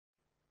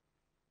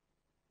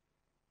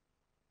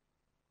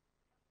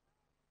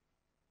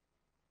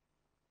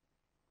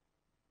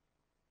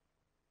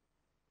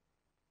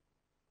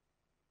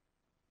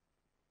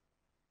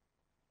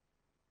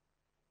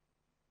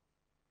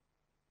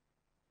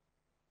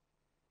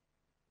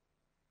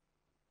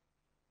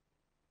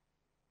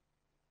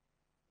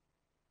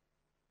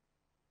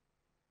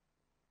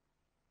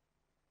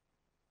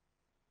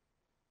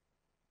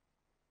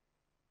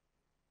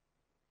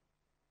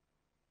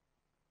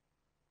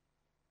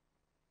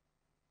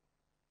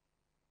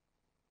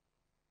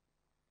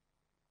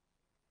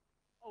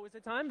Oh, is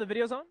it time? The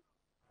video's on?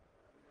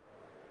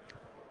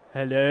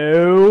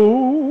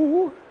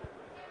 Hello?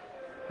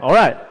 All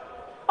right.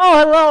 Oh,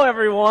 hello,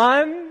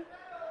 everyone.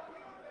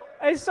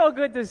 It's so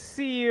good to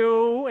see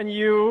you and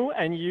you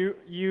and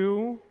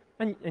you.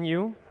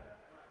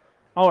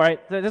 All right.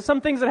 There's some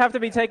things that have to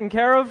be taken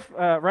care of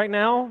right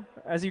now,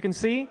 as you can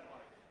see.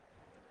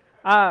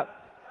 Uh,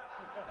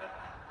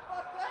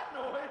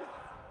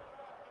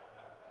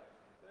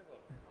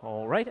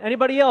 all right.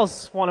 Anybody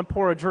else want to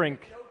pour a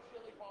drink?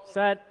 Is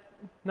that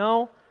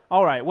no?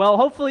 All right. Well,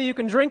 hopefully you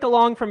can drink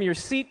along from your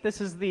seat.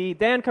 This is the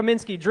Dan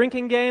Kaminsky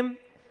drinking game.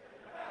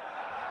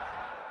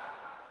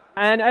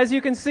 And as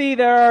you can see,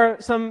 there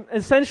are some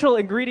essential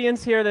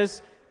ingredients here.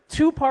 There's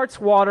 2 parts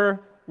water,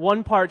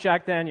 1 part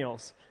Jack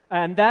Daniels.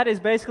 And that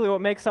is basically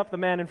what makes up the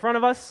man in front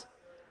of us.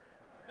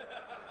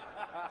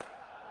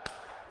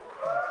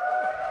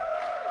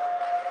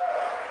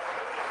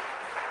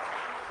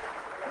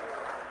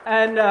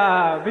 And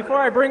before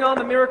I bring on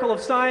the miracle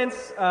of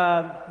science,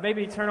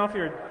 maybe turn off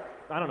your,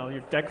 I don't know,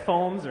 your deck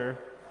phones or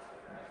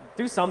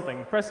do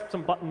something. Press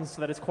some buttons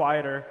so that it's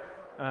quieter.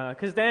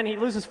 Because Dan, he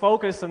loses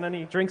focus and then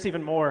he drinks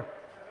even more.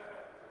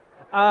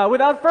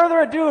 Without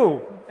further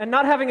ado, and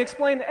not having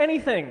explained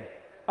anything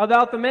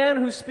about the man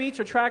whose speech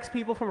attracts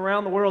people from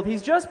around the world,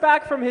 he's just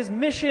back from his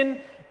mission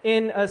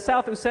in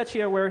South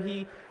Ossetia where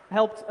he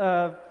helped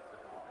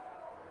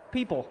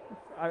people.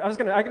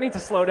 I need to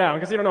slow down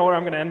because you don't know where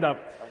I'm going to end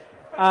up.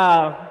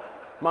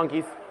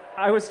 Monkeys.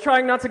 I was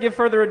trying not to give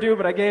further ado,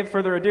 but I gave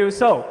further ado.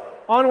 So,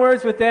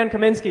 onwards with Dan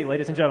Kaminsky,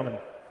 ladies and gentlemen.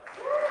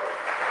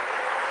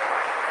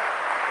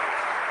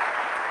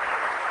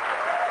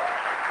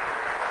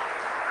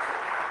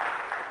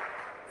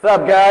 What's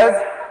up, guys?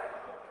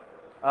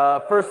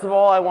 First of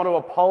all, I want to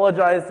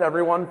apologize to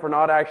everyone for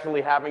not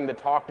actually having the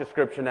talk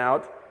description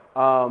out.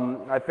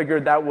 I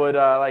figured that would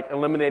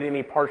eliminate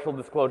any partial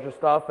disclosure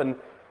stuff and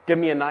give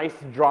me a nice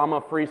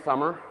drama-free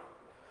summer.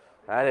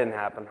 That didn't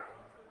happen.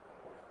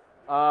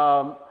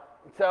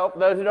 So, for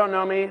those who don't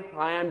know me,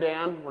 I am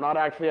Dan. We're not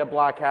actually at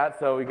Black Hat,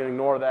 so you can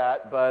ignore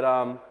that. But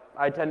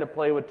I tend to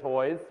play with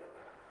toys.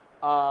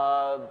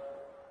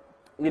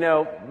 You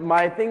know,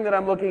 my thing that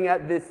I'm looking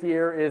at this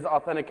year is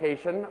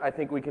authentication. I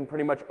think we can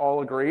pretty much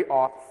all agree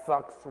auth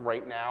sucks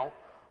right now.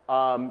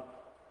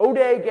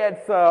 ODay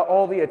gets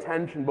all the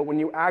attention, but when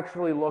you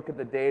actually look at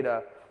the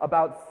data,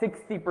 about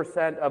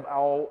 60% of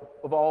all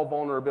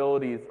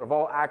vulnerabilities, of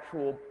all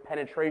actual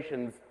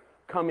penetrations,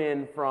 come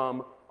in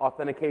from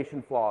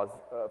authentication flaws,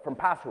 from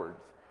passwords.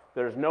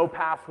 There's no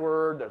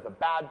password, there's a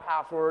bad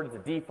password, it's a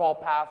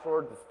default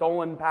password, it's a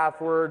stolen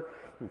password,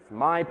 it's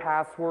my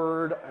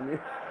password. I mean,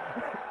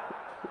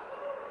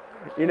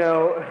 you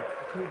know,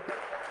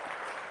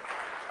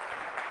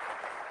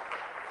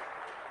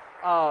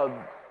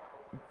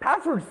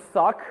 passwords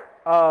suck.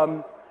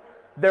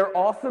 They're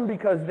awesome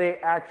because they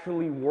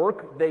actually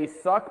work. They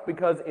suck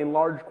because in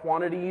large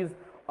quantities,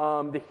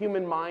 the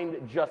human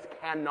mind just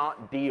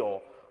cannot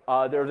deal.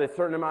 There's a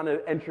certain amount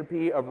of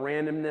entropy of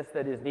randomness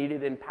that is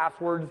needed in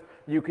passwords.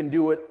 You can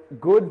do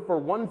it good for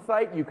one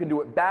site, you can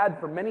do it bad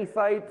for many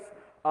sites,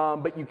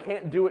 but you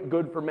can't do it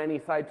good for many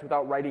sites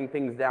without writing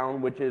things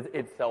down, which is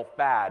itself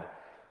bad.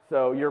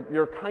 So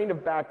you're kind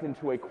of backed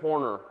into a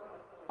corner.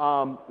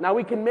 Now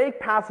we can make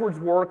passwords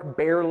work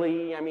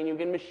barely. I mean, you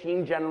can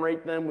machine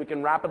generate them, we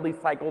can rapidly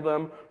cycle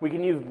them, we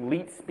can use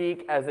leet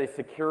speak as a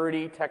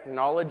security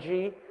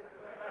technology.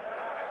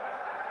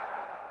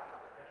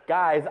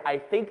 Guys, I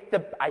think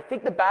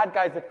the bad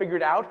guys have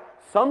figured out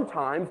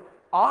sometimes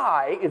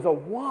I is a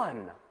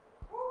 1.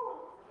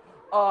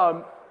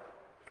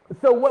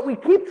 So what we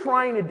keep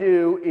trying to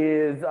do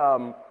is,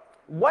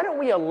 why don't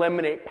we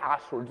eliminate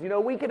passwords? You know,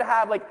 we could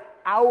have like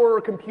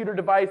our computer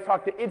device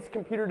talk to its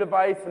computer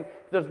device, and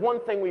there's one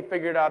thing we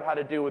figured out how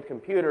to do with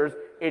computers,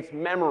 it's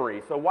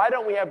memory. So why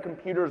don't we have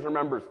computers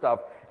remember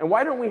stuff? And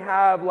why don't we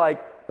have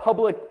like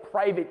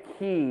public-private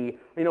key,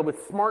 you know,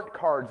 with smart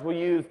cards? We'll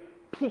use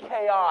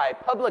PKI,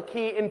 public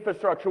key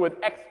infrastructure with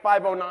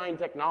x509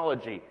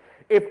 technology.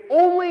 If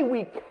only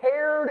we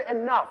cared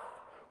enough,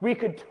 we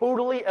could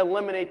totally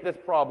eliminate this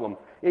problem.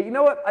 You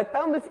know what? I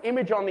found this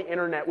image on the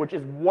internet, which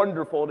is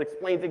wonderful. It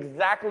explains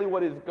exactly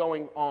what is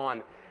going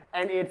on.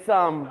 And it's,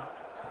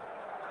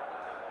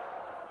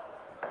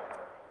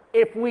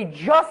 if we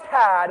just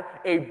had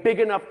a big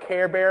enough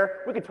Care Bear,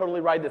 we could totally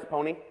ride this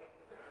pony.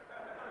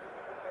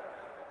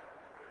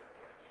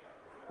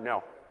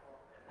 No.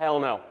 Hell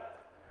no.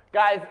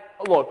 Guys,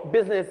 look,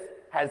 business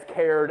has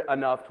cared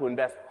enough to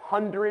invest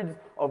hundreds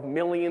of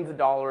millions of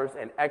dollars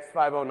in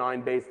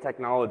x509-based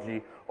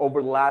technology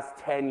over the last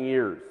 10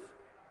 years.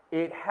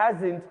 It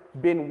hasn't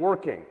been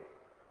working.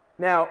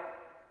 Now,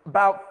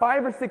 about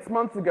 5 or 6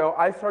 months ago,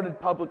 I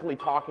started publicly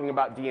talking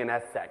about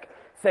DNSSEC,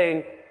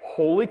 saying,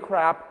 holy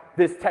crap,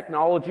 this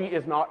technology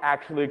is not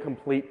actually a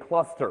complete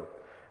cluster.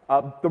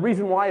 The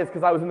reason why is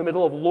because I was in the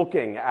middle of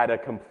looking at a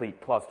complete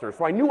cluster,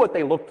 so I knew what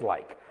they looked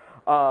like.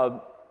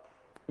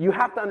 You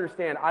have to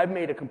understand, I've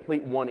made a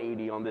complete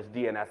 180 on this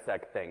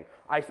DNSSEC thing.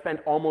 I spent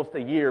almost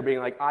a year being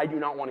like, I do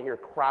not want to hear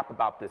crap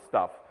about this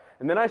stuff.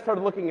 And then I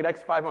started looking at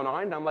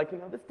x509, and I'm like,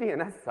 this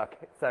DNS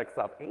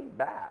stuff ain't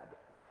bad.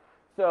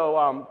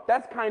 So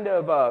that's kind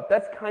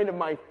of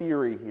my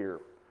theory here.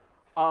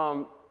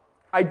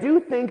 I do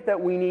think that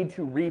we need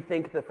to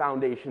rethink the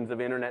foundations of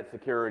internet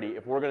security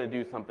if we're going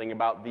to do something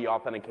about the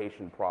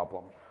authentication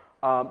problem.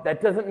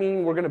 That doesn't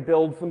mean we're going to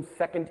build some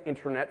second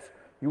internet.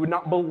 You would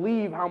not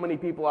believe how many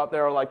people out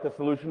there are like, the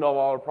solution to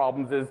all our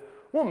problems is,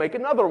 we'll make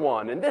another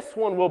one, and this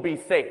one will be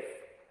safe.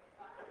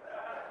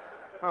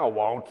 I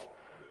won't.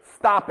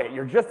 Stop it.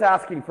 You're just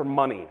asking for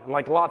money,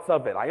 like lots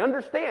of it. I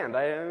understand.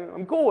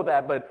 I'm cool with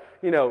that, but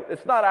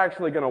it's not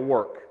actually going to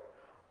work.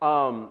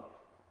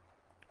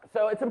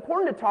 So it's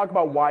important to talk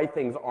about why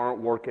things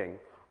aren't working.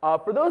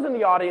 For those in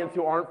the audience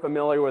who aren't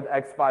familiar with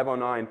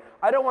X509,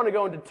 I don't want to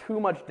go into too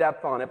much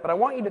depth on it, but I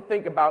want you to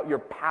think about your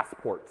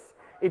passports.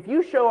 If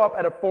you show up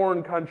at a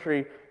foreign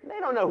country, they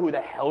don't know who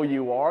the hell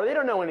you are. They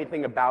don't know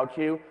anything about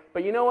you.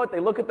 But you know what? They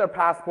look at their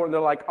passport and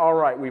they're like, all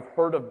right, we've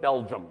heard of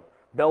Belgium.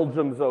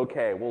 Belgium's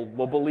okay.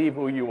 We'll believe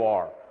who you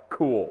are.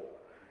 Cool.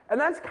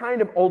 And that's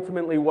kind of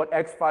ultimately what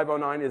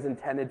X509 is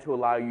intended to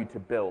allow you to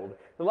build.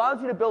 It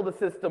allows you to build a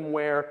system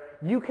where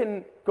you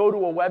can go to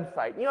a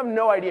website. You have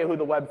no idea who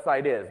the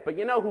website is, but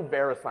you know who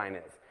VeriSign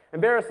is.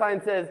 And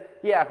VeriSign says,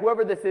 yeah,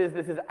 whoever this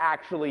is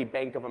actually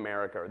Bank of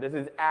America. This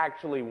is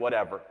actually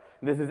whatever.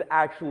 This is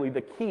actually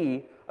the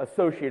key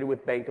associated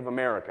with Bank of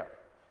America.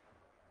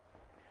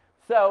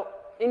 So,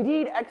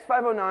 indeed,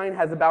 X509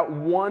 has about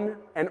one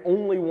and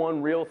only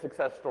one real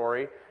success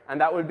story, and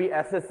that would be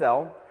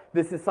SSL.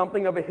 This is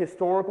something of a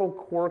historical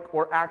quirk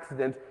or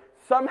accident.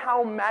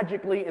 Somehow,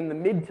 magically, in the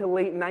mid to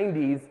late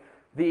 90s,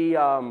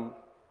 the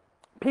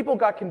people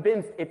got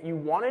convinced if you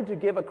wanted to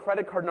give a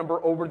credit card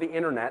number over the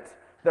internet,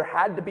 there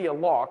had to be a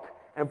lock,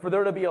 and for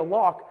there to be a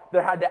lock,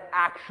 there had to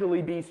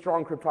actually be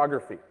strong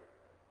cryptography.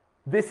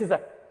 This is a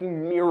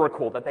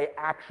miracle that they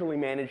actually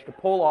managed to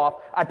pull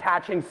off,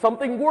 attaching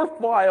something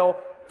worthwhile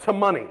to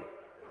money.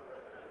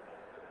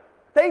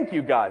 Thank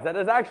you, guys. That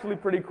is actually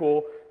pretty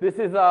cool. This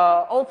is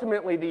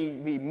ultimately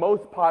the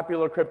most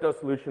popular crypto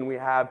solution we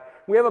have.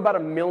 We have about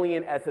 1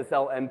 million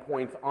SSL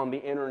endpoints on the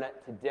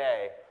internet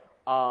today.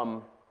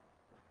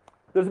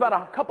 There's about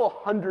a couple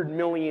 100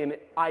 million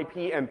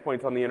IP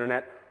endpoints on the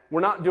internet.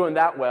 We're not doing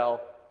that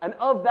well. And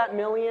of that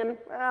million,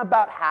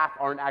 about half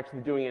aren't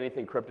actually doing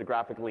anything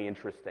cryptographically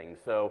interesting.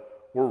 So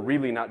we're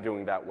really not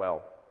doing that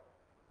well.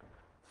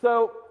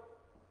 So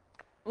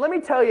let me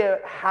tell you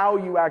how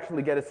you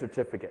actually get a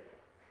certificate.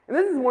 And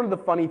this is one of the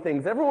funny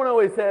things. Everyone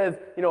always says,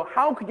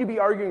 how could you be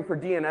arguing for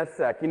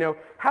DNSSEC?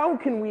 How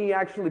can we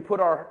actually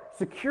put our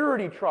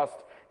security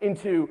trust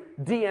into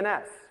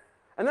DNS?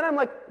 And then I'm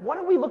like, why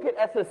don't we look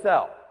at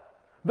SSL?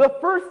 The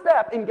first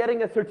step in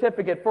getting a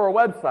certificate for a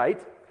website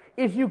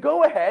is you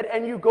go ahead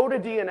and you go to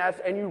DNS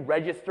and you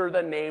register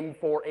the name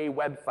for a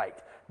website.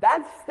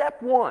 That's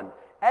step one.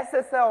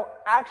 SSL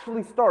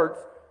actually starts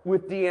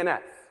with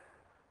DNS.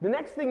 The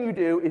next thing you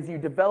do is you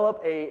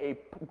develop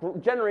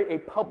generate a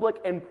public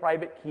and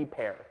private key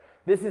pair.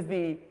 This is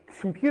the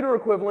computer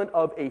equivalent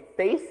of a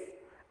face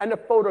and a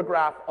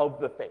photograph of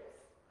the face.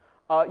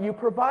 You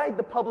provide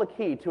the public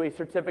key to a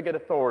certificate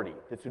authority.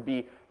 This would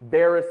be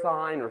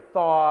VeriSign or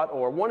Thought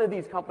or one of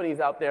these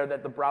companies out there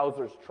that the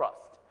browsers trust.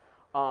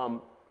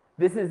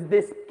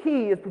 This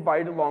key is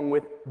provided along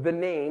with the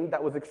name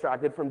that was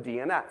extracted from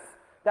DNS.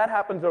 That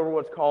happens over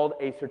what's called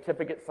a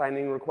certificate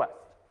signing request.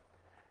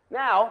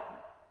 Now,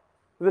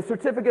 the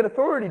certificate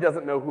authority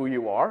doesn't know who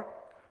you are,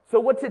 so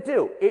what's it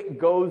do? It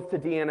goes to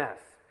DNS.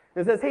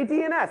 It says, hey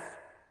DNS,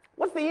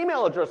 what's the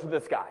email address of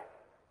this guy?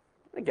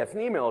 It gets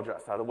an email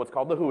address out of what's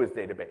called the Whois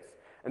database.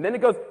 And then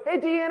it goes, hey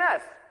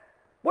DNS,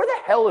 where the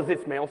hell is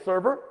this mail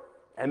server?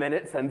 And then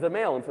it sends a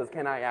mail and says,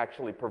 can I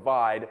actually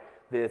provide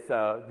this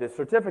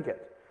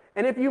certificate?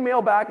 And if you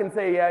mail back and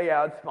say,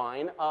 yeah, it's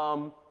fine,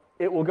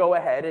 it will go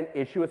ahead and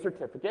issue a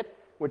certificate,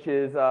 which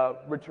is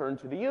returned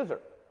to the user.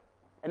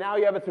 And now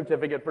you have a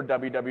certificate for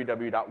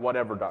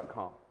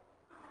www.whatever.com.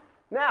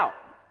 Now,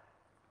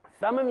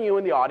 some of you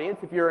in the audience,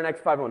 if you're an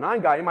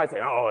X509 guy, you might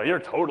say, oh, you're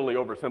totally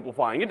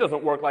oversimplifying. It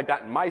doesn't work like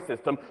that in my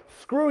system.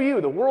 Screw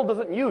you. The world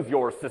doesn't use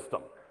your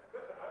system.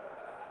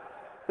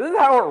 This is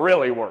how it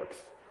really works.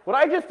 What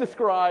I just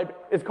described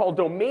is called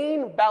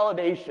domain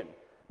validation.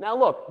 Now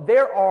look,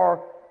 there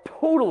are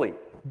totally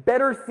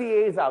better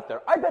CAs out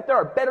there. I bet there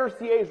are better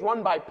CAs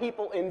run by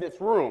people in this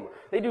room.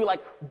 They do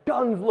like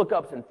DUNS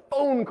lookups and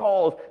phone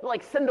calls. They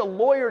like send a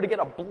lawyer to get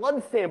a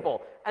blood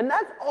sample. And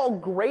that's all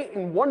great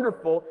and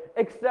wonderful,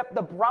 except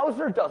the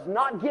browser does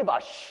not give a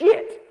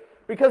shit.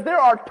 Because there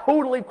are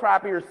totally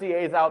crappier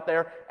CAs out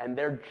there, and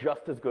they're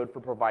just as good for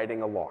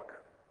providing a lock.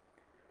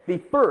 The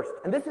first,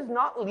 and this is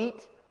not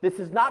leaked, this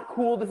is not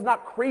cool, this is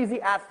not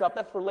crazy ass stuff,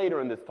 that's for later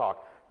in this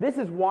talk. This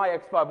is why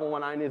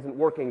X509 isn't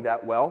working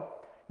that well.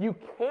 You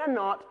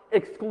cannot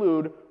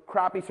exclude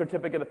crappy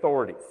certificate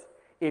authorities.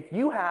 If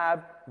you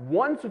have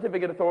one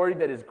certificate authority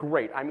that is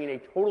great, I mean a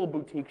total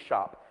boutique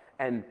shop,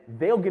 and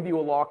they'll give you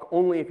a lock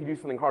only if you do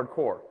something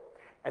hardcore.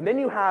 And then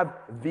you have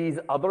these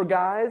other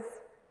guys,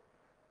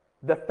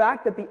 the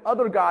fact that the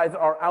other guys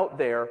are out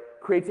there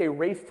creates a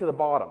race to the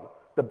bottom.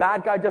 The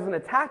bad guy doesn't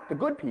attack the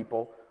good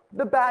people.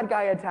 The bad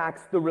guy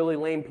attacks the really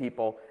lame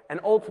people and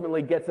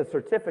ultimately gets a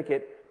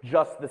certificate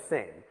just the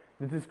same.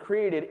 This has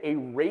created a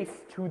race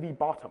to the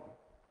bottom.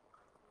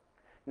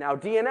 Now,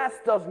 DNS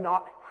does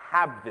not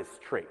have this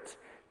trait.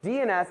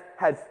 DNS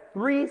has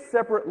 3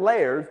 separate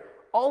layers,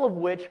 all of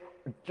which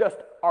just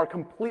are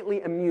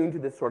completely immune to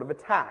this sort of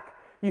attack.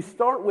 You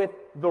start with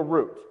the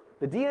root.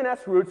 The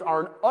DNS roots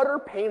are an utter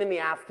pain in the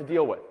ass to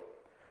deal with.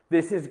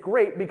 This is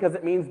great because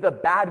it means the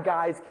bad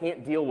guys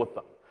can't deal with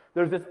them.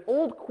 There's this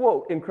old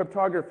quote in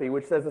cryptography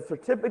which says a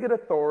certificate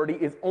authority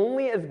is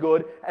only as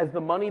good as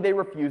the money they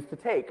refuse to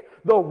take.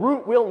 The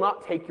root will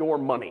not take your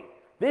money.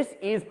 This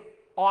is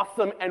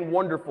awesome and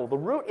wonderful. The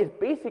root is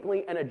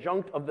basically an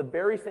adjunct of the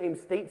very same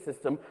state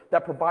system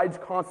that provides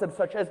concepts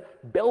such as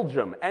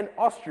Belgium and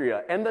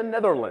Austria and the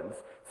Netherlands.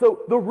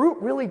 So the root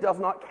really does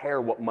not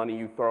care what money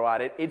you throw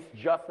at it. It's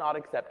just not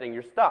accepting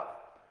your stuff.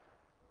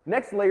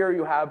 Next layer,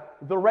 you have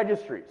the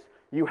registries.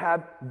 You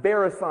have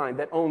VeriSign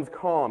that owns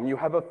COM. You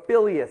have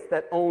Affiliates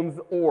that owns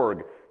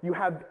org. You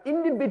have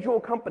individual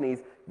companies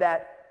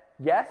that,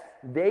 yes,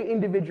 they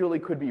individually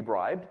could be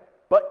bribed,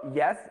 but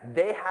yes,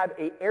 they have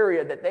an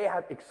area that they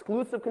have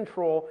exclusive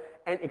control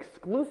and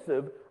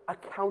exclusive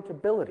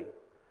accountability.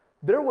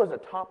 There was a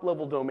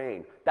top-level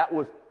domain that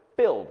was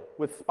filled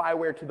with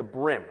spyware to the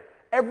brim.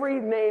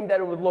 Every name that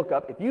it would look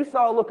up, if you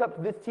saw a lookup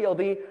to this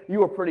TLD, you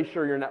were pretty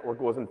sure your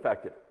network was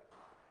infected.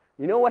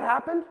 You know what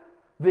happened?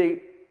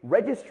 The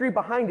registry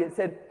behind it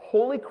said,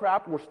 holy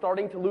crap, we're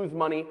starting to lose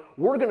money.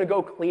 We're going to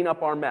go clean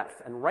up our mess.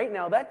 And right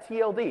now, that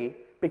TLD,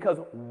 because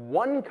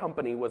one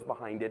company was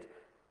behind it,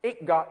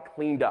 it got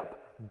cleaned up.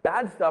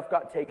 Bad stuff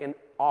got taken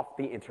off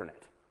the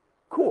internet.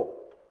 Cool.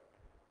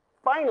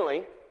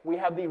 Finally, we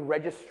have the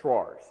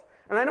registrars.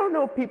 And I don't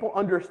know if people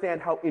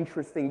understand how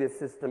interesting this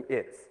system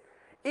is.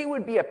 It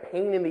would be a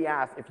pain in the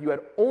ass if you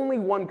had only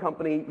one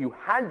company, you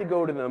had to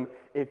go to them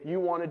if you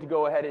wanted to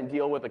go ahead and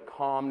deal with a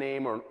COM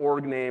name or an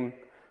org name.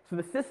 So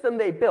the system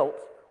they built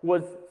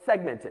was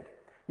segmented.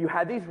 You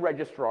had these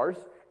registrars,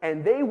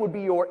 and they would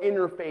be your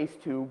interface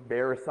to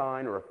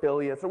VeriSign or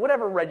Affiliates or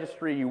whatever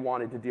registry you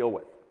wanted to deal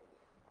with.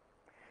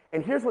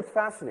 And here's what's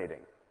fascinating.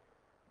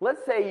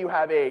 Let's say you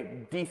have a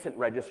decent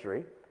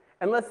registry,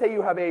 and let's say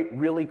you have a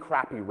really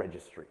crappy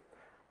registry.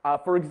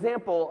 For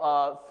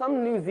example,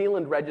 some New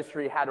Zealand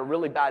registry had a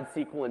really bad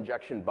SQL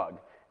injection bug,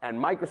 and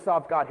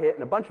Microsoft got hit,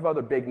 and a bunch of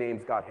other big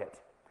names got hit.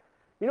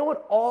 You know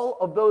what all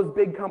of those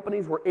big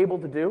companies were able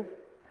to do?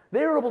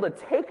 They were able to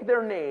take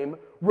their name,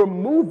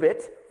 remove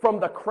it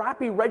from the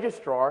crappy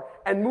registrar,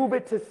 and move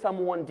it to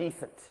someone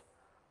decent.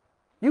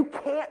 You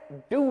can't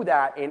do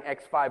that in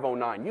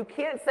x509. You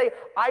can't say,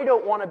 I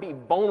don't want to be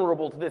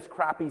vulnerable to this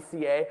crappy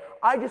CA.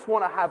 I just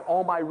want to have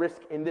all my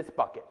risk in this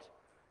bucket.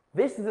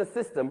 This is a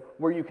system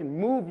where you can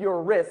move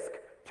your risk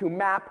to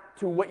map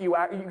to what you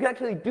can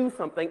actually do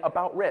something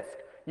about risk.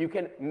 You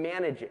can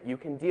manage it. You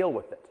can deal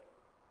with it.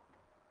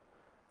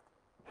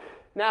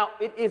 Now,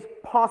 it is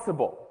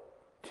possible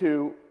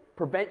to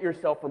prevent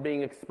yourself from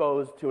being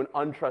exposed to an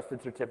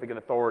untrusted certificate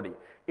authority.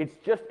 It's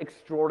just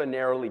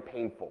extraordinarily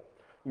painful.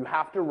 You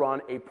have to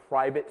run a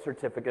private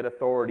certificate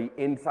authority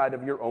inside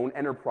of your own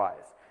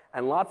enterprise.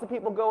 And lots of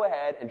people go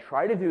ahead and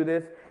try to do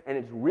this, and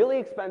it's really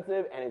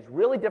expensive, and it's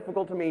really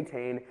difficult to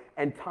maintain,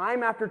 and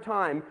time after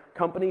time,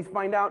 companies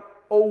find out,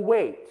 oh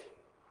wait,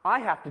 I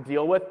have to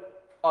deal with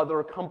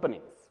other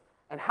companies.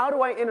 And how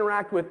do I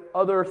interact with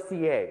other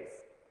CAs?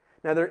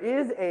 Now there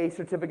is a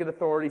certificate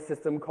authority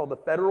system called the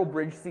Federal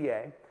Bridge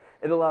CA.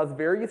 It allows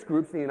various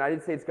groups in the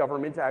United States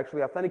government to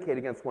actually authenticate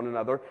against one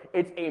another.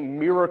 It's a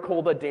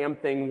miracle the damn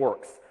thing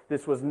works.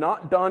 This was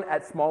not done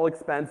at small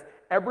expense.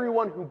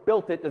 Everyone who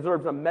built it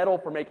deserves a medal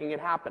for making it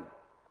happen.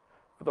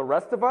 For the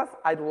rest of us,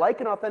 I'd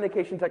like an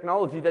authentication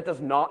technology that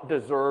does not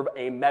deserve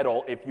a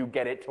medal if you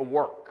get it to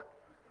work.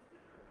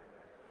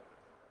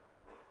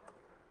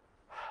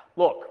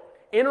 Look,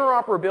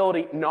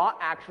 interoperability not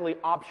actually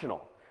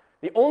optional.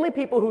 The only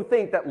people who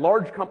think that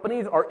large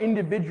companies are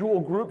individual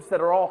groups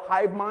that are all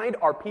hive mind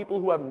are people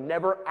who have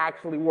never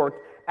actually worked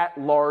at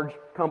large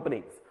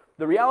companies.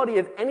 The reality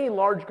is any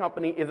large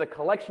company is a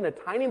collection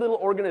of tiny little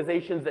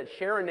organizations that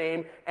share a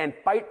name and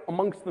fight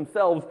amongst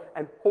themselves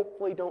and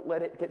hopefully don't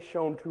let it get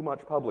shown too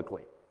much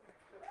publicly.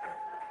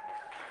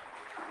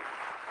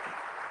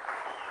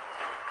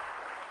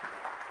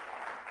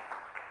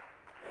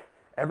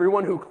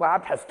 Everyone who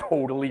clapped has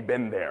totally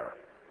been there.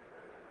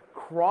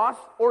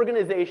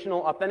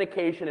 Cross-organizational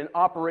authentication and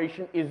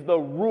operation is the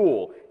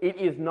rule. It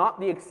is not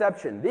the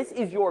exception. This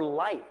is your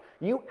life.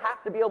 You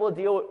have to be able to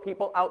deal with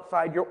people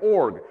outside your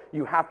org.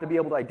 You have to be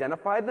able to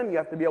identify them. You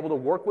have to be able to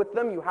work with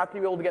them. You have to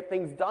be able to get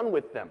things done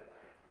with them.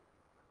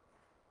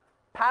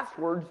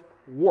 Passwords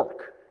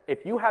work.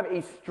 If you have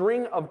a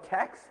string of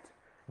text,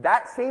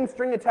 that same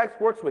string of text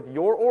works with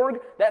your org.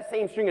 That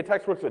same string of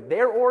text works with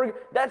their org.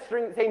 That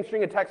same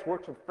string of text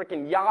works with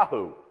frickin'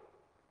 Yahoo.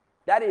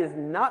 That is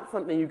not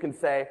something you can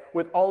say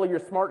with all of your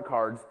smart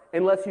cards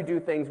unless you do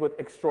things with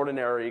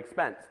extraordinary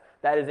expense.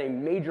 That is a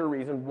major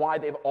reason why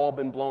they've all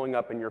been blowing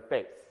up in your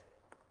face.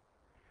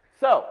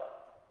 So,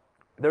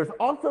 There's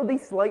also the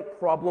slight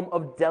problem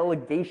of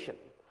delegation.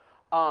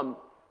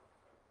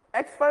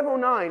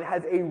 X509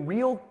 has a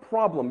real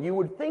problem. You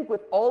would think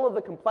with all of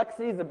the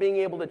complexities of being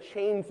able to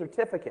change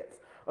certificates,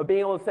 of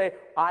being able to say,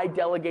 I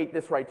delegate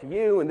this right to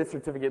you, and this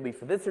certificate leads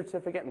to this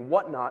certificate, and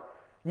whatnot,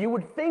 you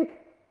would think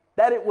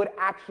that it would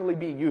actually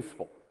be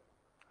useful.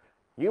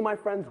 You, my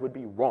friends, would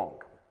be wrong.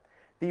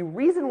 The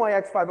reason why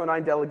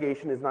X509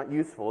 delegation is not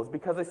useful is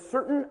because a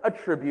certain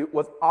attribute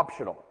was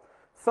optional,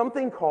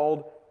 something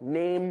called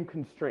name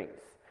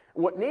constraints.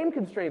 What name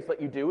constraints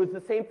let you do is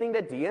the same thing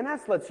that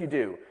DNS lets you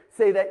do.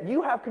 Say that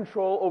you have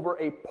control over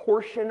a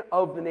portion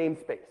of the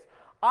namespace.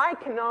 I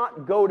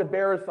cannot go to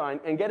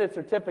VeriSign and get a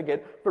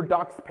certificate for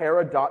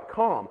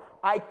doxpera.com.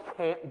 I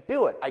can't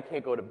do it. I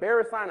can't go to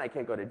VeriSign, I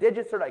can't go to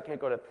DigiCert, I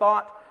can't go to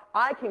Thought.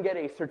 I can get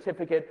a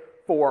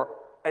certificate for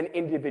an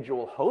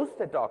individual host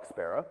at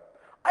Doxpera.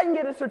 I can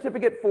get a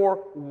certificate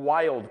for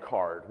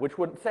Wildcard, which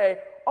would say,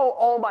 oh,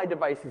 all my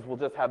devices will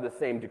just have the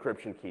same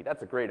decryption key.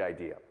 That's a great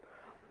idea.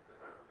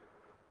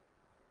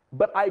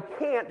 But I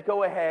can't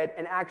go ahead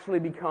and actually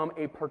become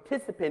a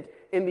participant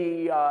in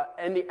the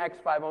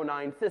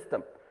X509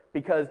 system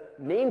because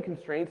name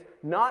constraints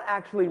not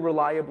actually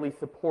reliably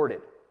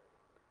supported.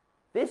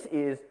 This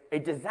is a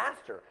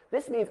disaster.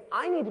 This means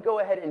I need to go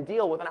ahead and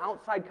deal with an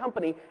outside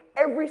company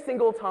every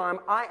single time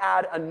I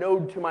add a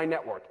node to my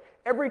network.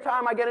 Every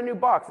time I get a new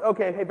box,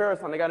 okay, hey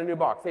VeriSign, I got a new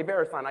box. Hey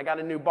VeriSign, I got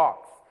a new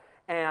box.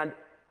 And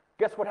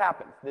guess what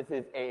happens? This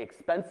is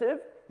expensive.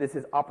 This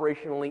is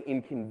operationally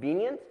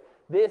inconvenient.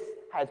 This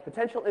has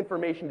potential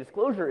information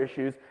disclosure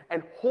issues,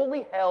 and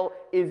holy hell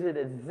is a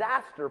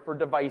disaster for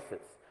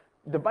devices.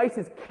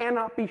 Devices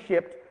cannot be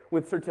shipped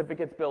with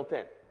certificates built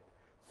in.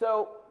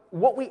 So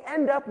what we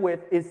end up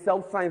with is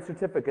self-signed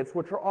certificates,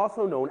 which are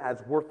also known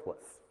as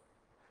worthless.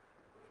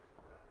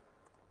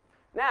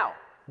 Now,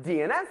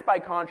 DNS, by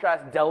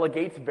contrast,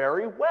 delegates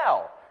very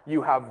well.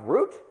 You have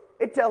root,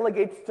 it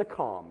delegates to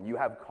COM. You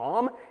have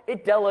COM,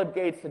 it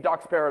delegates to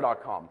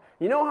doxpera.com.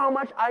 You know how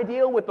much I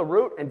deal with the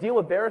root and deal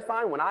with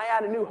VeriSign when I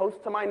add a new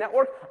host to my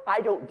network?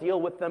 I don't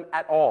deal with them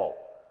at all.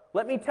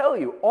 Let me tell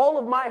you, all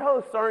of my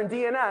hosts are in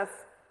DNS.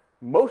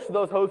 Most of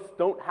those hosts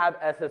don't have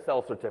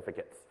SSL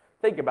certificates.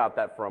 Think about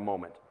that for a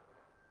moment.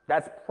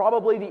 That's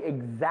probably the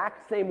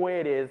exact same way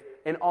it is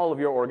in all of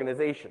your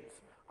organizations.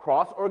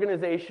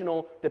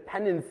 Cross-organizational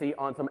dependency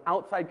on some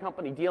outside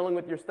company dealing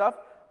with your stuff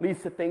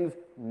leads to things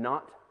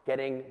not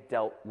getting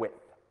dealt with.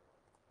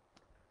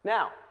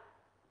 Now,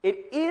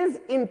 it is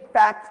in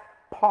fact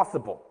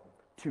possible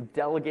to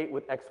delegate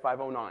with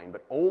X509,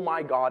 but oh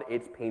my God,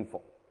 it's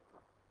painful.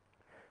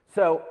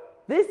 So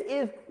this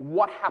is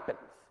what happens.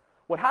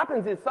 What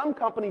happens is some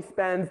company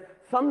spends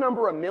some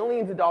number of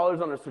millions of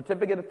dollars on a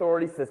certificate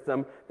authority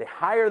system. They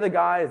hire the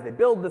guys, they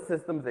build the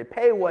systems, they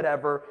pay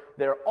whatever.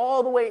 They're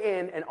all the way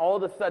in, and all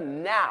of a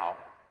sudden now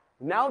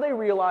they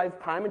realize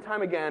time and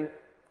time again,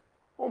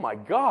 oh my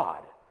God,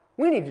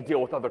 we need to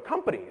deal with other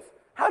companies.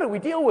 How do we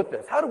deal with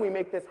this? How do we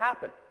make this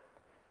happen?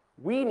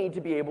 We need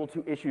to be able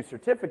to issue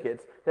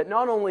certificates that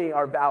not only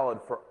are valid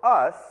for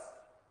us,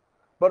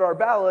 but are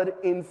valid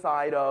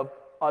inside of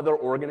other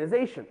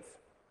organizations.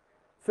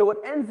 So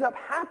what ends up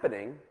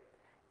happening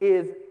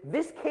is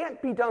this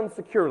can't be done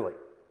securely.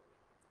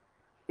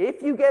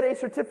 If you get a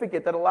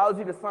certificate that allows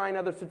you to sign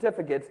other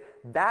certificates,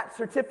 that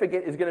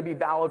certificate is going to be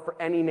valid for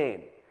any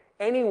name.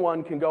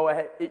 Anyone can go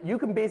ahead. You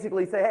can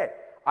basically say, hey,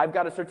 I've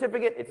got a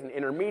certificate, it's an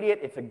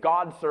intermediate, it's a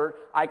God cert,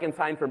 I can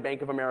sign from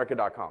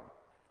bankofamerica.com.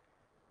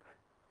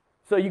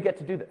 So you get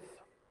to do this.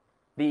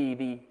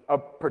 The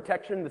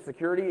protection, the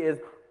security is,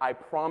 I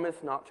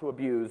promise not to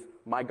abuse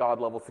my God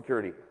level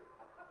security.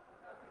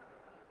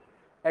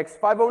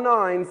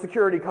 X509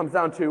 security comes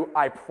down to,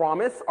 I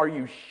promise, are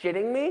you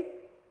shitting me?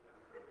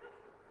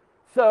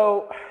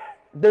 So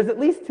there's at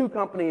least two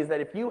companies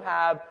that if you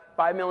have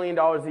 $5 million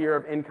a year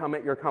of income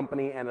at your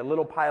company and a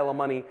little pile of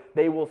money,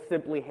 they will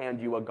simply hand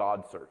you a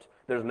God cert.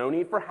 There's no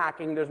need for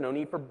hacking, there's no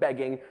need for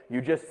begging, you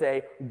just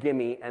say,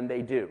 gimme, and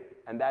they do.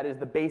 And that is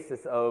the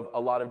basis of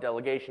a lot of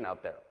delegation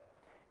out there.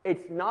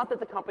 It's not that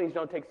the companies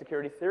don't take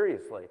security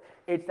seriously,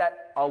 it's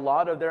that a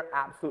lot of their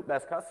absolute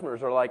best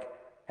customers are like,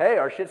 hey,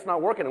 our shit's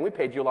not working and we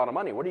paid you a lot of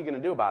money. What are you going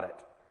to do about it?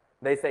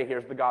 They say,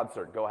 here's the God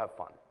cert. Go have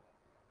fun.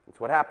 That's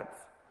what happens.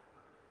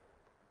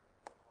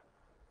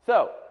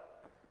 So,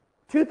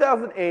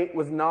 2008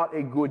 was not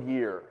a good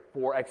year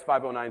for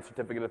X509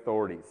 certificate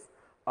authorities.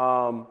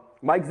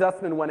 Mike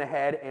Zussman went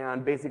ahead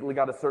and basically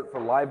got a cert for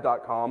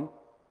live.com.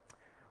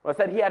 Well, I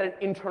said he had an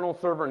internal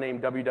server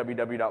named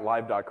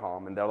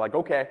www.live.com, and they're like,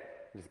 okay,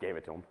 I just gave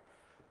it to him.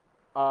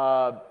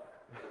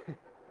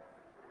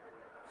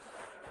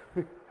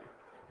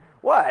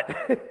 What?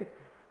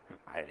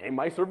 I name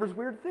my servers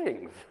weird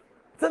things.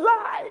 It's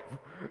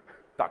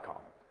alive.com.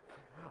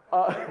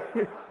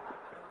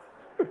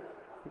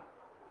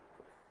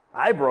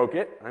 I broke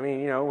it. I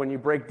mean, you know, when you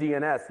break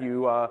DNS,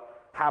 you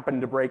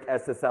happen to break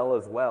SSL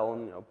as well,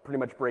 and pretty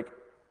much break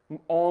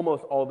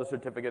almost all the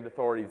certificate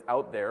authorities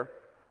out there.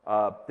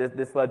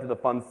 This led to the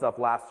fun stuff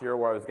last year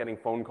where I was getting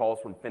phone calls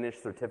from Finnish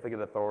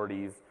certificate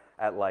authorities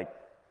at like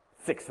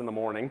 6 in the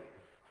morning.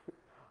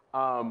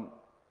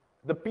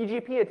 The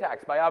BGP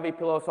attacks by Avi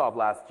Pilosov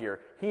last year,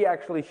 he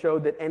actually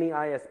showed that any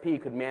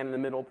ISP could man in the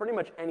middle pretty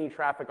much any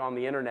traffic on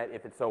the internet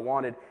if it so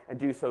wanted and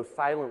do so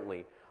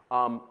silently.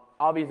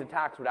 Avi's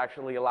attacks would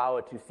actually allow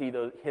it to see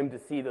him to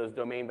see those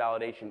domain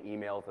validation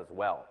emails as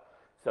well.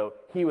 So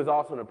he was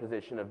also in a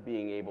position of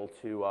being able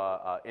to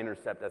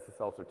intercept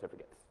SSL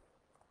certificates.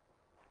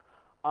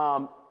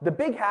 The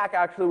big hack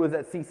actually was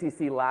at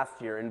CCC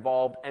last year,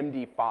 involved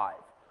MD5.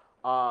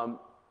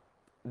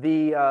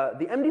 The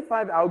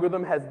MD5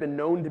 algorithm has been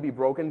known to be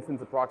broken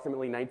since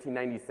approximately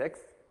 1996.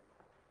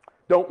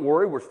 Don't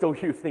worry, we're still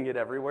using it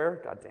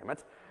everywhere. God damn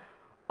it.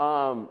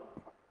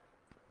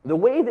 The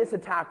way this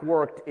attack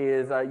worked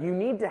is you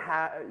need to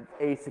have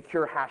a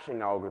secure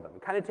hashing algorithm.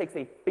 It kind of takes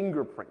a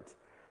fingerprint.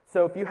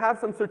 So if you have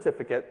some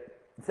certificate,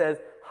 it says,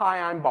 hi,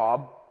 I'm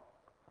Bob,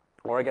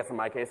 or I guess in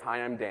my case,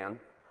 hi, I'm Dan,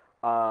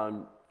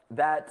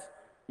 that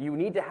you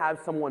need to have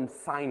someone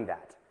sign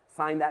that.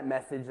 Sign that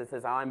message that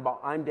says, I'm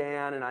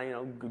Dan, and I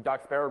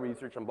Doc Sparrow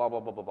research, and blah, blah,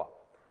 blah, blah, blah.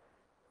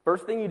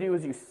 First thing you do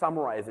is you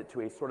summarize it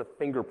to a sort of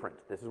fingerprint.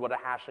 This is what a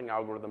hashing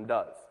algorithm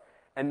does.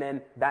 And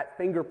then that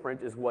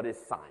fingerprint is what is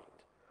signed.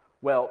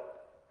 Well,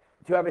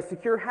 to have a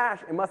secure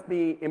hash, it must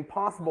be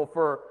impossible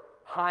for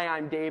hi,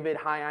 I'm David,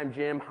 hi, I'm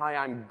Jim, hi,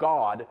 I'm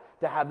God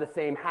to have the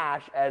same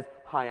hash as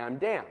hi, I'm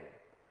Dan.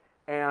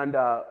 And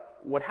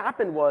what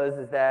happened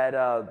was that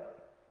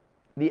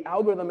the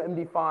algorithm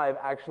MD5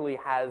 actually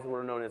has what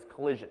are known as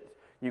collisions.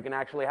 You can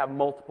actually have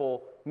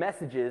multiple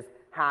messages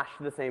hashed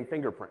to the same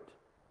fingerprint.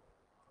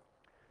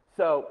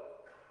 So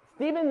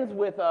Stevens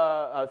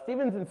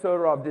and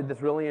Soderov did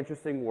this really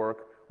interesting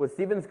work. What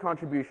Stevens'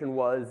 contribution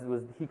was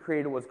he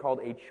created what's called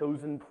a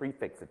chosen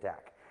prefix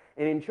attack.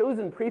 And in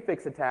chosen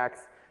prefix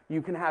attacks,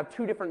 you can have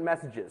two different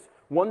messages.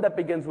 One that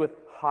begins with,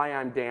 hi,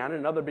 I'm Dan, and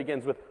another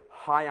begins with,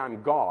 hi,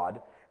 I'm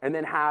God, and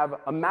then have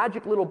a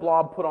magic little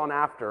blob put on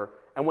after,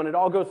 and when it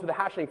all goes through the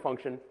hashing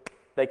function,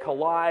 they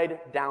collide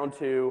down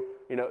to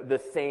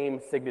the same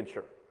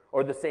signature,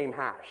 or the same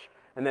hash.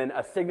 And then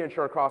a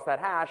signature across that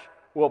hash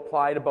will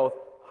apply to both,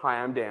 hi,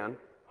 I'm Dan,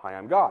 hi,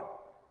 I'm God.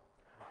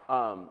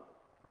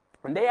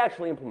 And they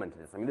actually implemented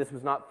this. I mean, this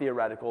was not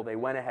theoretical. They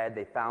went ahead,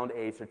 they found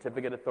a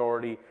certificate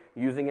authority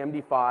using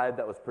MD5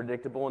 that was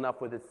predictable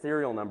enough with its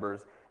serial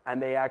numbers,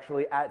 and they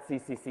actually, at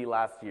CCC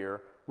last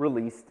year,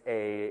 released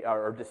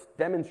or just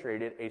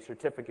demonstrated a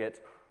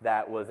certificate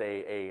that was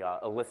a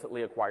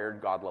illicitly acquired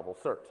God-level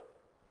cert.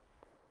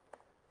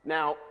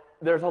 Now,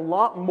 there's a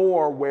lot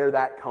more where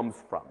that comes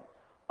from.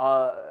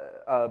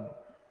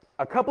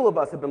 A couple of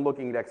us have been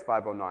looking at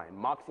x509,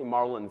 Moxie,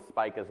 Marlin,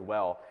 Spike as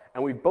well,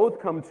 and we've both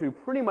come to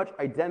pretty much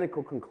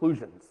identical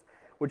conclusions,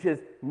 which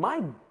is,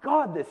 my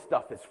God, this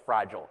stuff is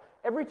fragile.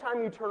 Every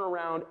time you turn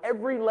around,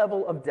 every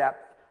level of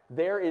depth,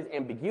 there is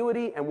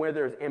ambiguity, and where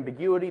there's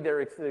ambiguity,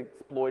 there is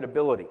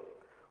exploitability.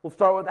 We'll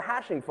start with the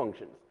hashing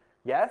functions.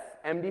 Yes,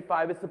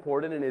 MD5 is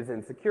supported and is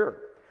insecure.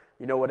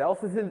 You know what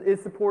else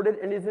is supported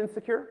and is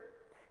insecure?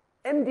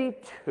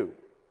 MD2.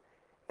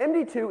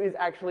 MD2 is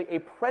actually a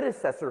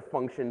predecessor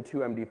function to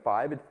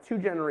MD5. It's 2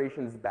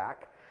 generations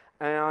back.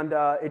 And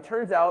it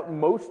turns out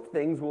most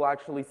things will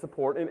actually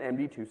support an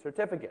MD2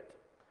 certificate.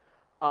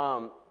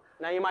 Now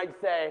you might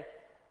say,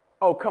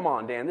 oh, come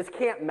on, Dan, this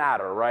can't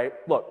matter, right?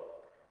 Look,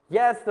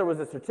 yes, there was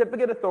a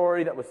certificate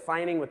authority that was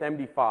signing with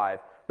MD5,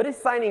 but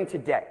it's signing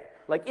today.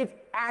 Like, it's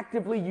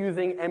actively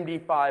using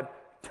MD5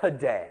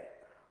 today.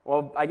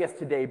 Well, I guess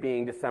today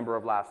being December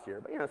of last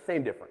year, but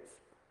same difference.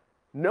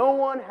 No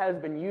one has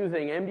been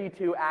using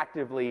MD2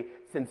 actively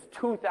since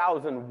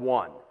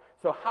 2001.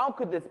 So how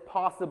could this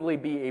possibly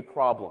be a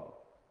problem?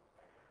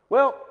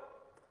 Well,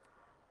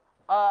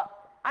 I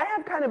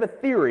have kind of a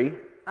theory.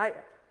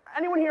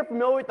 Anyone here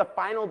familiar with the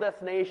Final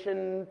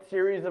Destination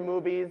series of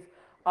movies?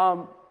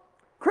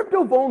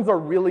 Crypto phones are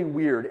really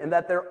weird in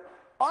that they're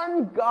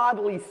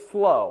ungodly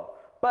slow.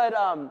 But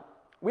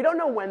we don't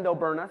know when they'll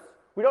burn us.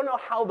 We don't know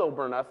how they'll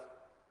burn us.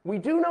 We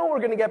do know we're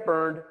going to get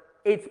burned.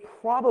 It's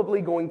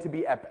probably going to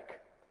be epic.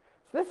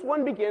 So this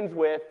one begins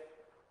with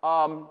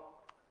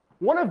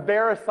one of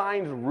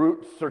VeriSign's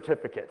root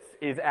certificates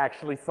is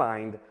actually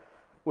signed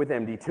with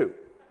MD2.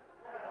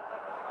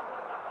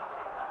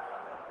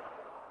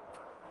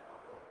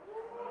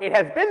 It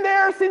has been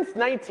there since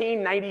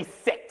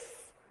 1996.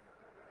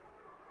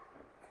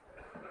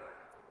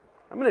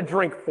 I'm going to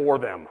drink for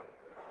them.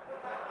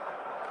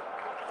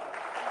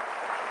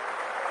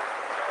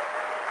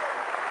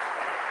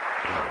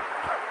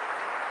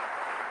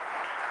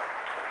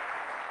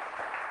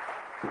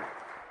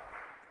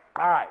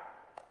 All right.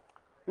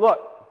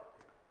 Look.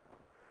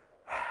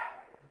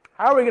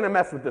 How are we going to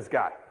mess with this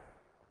guy?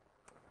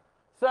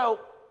 So,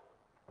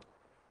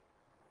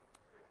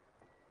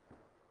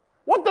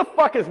 what the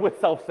fuck is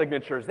with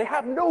self-signatures? They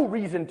have no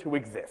reason to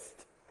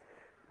exist.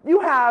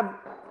 You have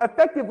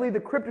effectively the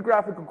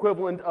cryptographic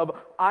equivalent of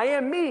I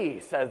am me,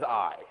 says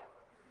I.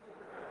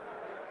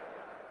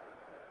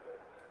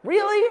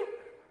 Really?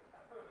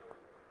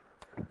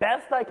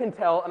 Best I can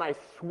tell, and I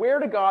swear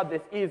to God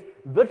this is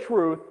the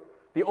truth,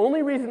 the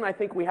only reason I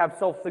think we have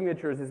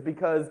self-signatures is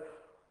because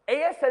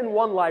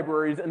ASN1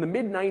 libraries in the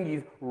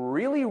mid-90s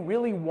really,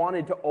 really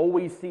wanted to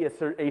always see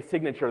a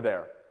signature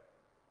there.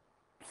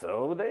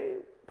 So they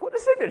put a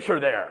signature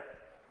there.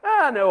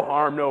 No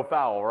harm, no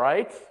foul,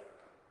 right?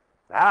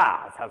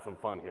 Let's have some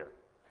fun here.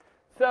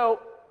 So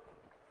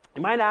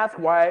you might ask,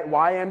 why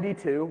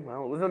MD2?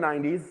 Well, it was the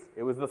 90s.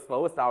 It was the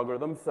slowest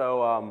algorithm,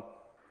 so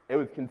it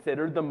was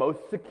considered the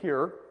most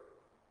secure.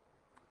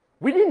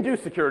 We didn't do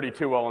security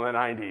too well in the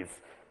 90s.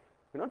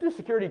 We don't do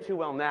security too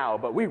well now,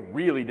 but we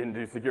really didn't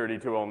do security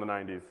too well in the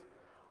 90s.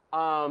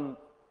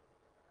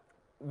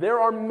 There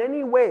are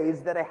many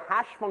ways that a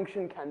hash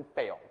function can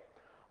fail.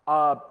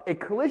 A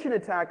collision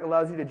attack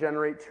allows you to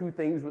generate two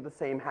things with the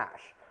same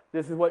hash.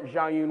 This is what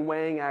Xiaoyun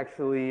Wang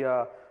actually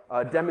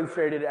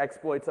demonstrated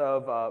exploits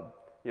of,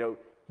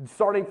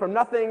 starting from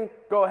nothing,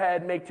 go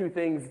ahead, make two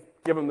things,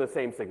 give them the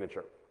same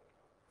signature.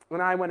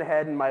 And I went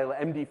ahead and my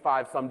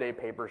MD5 someday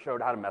paper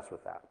showed how to mess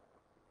with that.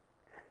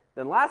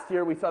 Then last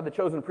year, we saw the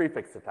chosen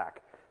prefix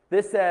attack.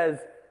 This says,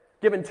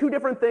 given two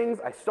different things,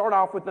 I start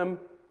off with them,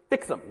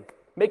 fix them,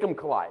 make them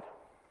collide.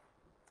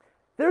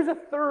 There's a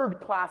third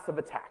class of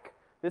attack.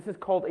 This is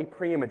called a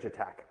preimage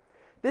attack.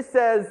 This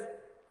says,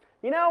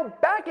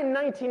 back in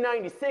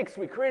 1996,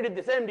 we created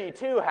this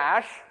MD2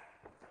 hash.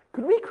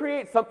 Could we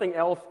create something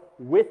else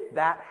with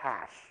that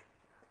hash?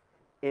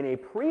 In a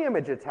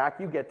preimage attack,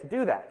 you get to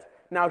do that.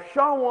 Now,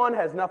 SHA-1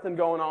 has nothing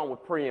going on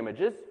with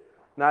preimages.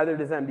 Neither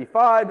does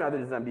MD5, neither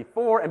does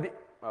MD4,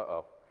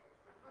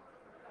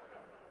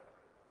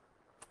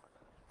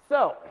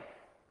 So,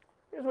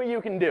 here's what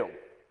you can do.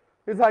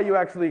 Here's how you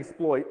actually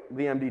exploit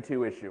the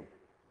MD2 issue.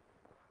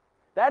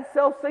 That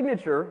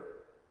self-signature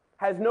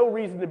has no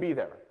reason to be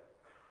there.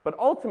 But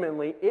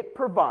ultimately, it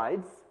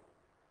provides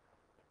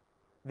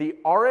the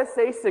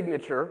RSA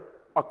signature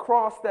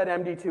across that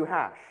MD2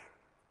 hash.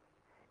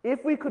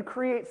 If we could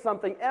create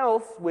something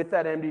else with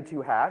that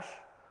MD2 hash,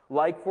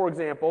 like, for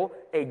example,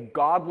 a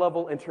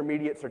God-level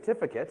intermediate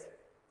certificate,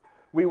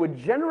 we would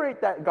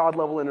generate that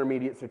God-level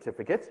intermediate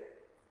certificate,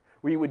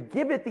 we would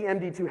give it the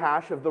MD2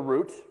 hash of the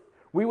root,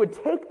 we would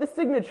take the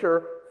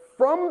signature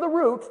from the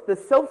root, the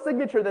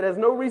self-signature that has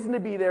no reason to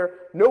be there,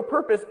 no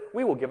purpose,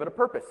 we will give it a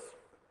purpose.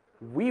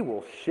 We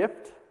will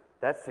shift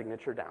that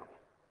signature down.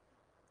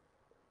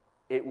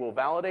 It will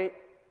validate,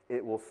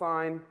 it will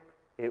sign,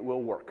 it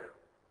will work.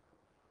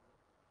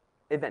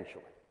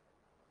 Eventually.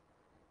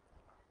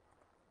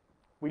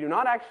 We do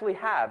not actually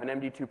have an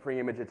MD2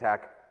 preimage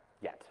attack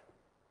yet.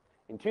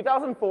 In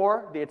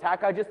 2004, the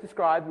attack I just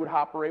described would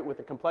operate with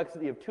a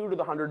complexity of 2 to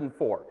the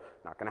 104.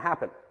 Not going to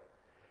happen.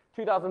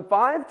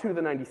 2005, 2 to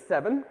the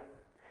 97.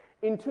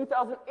 In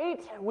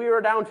 2008, we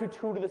were down to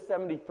 2 to the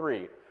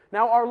 73.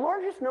 Now, our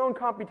largest known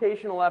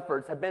computational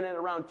efforts have been at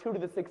around 2 to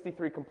the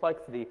 63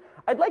 complexity.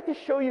 I'd like to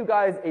show you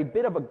guys a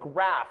bit of a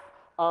graph.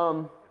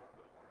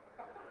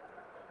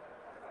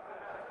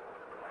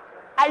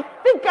 I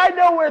think I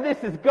know where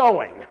this is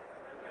going.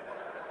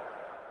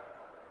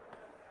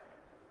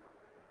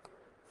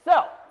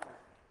 So,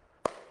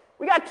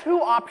 we got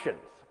two options.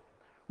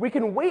 We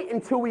can wait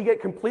until we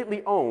get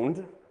completely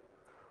owned,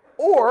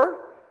 or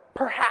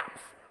perhaps,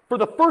 for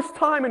the first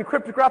time in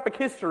cryptographic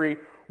history,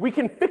 we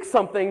can fix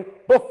something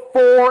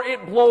before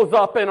it blows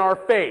up in our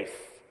face.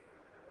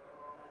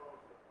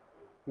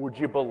 Would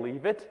you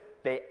believe it?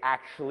 They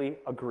actually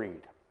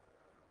agreed.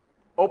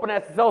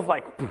 OpenSSL's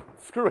like,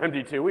 screw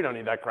MD2, we don't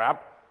need that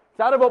crap. It's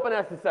out of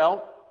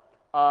OpenSSL.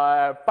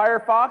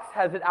 Firefox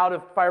has it out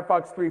of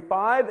Firefox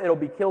 3.5. It'll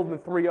be killed in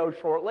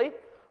 3.0 shortly.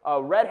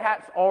 Red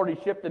Hat's already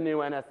shipped a new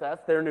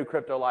NSS, their new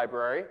crypto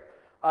library.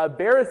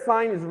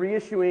 VeriSign is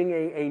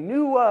reissuing a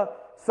new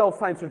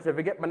self-signed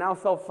certificate, but now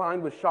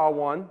self-signed with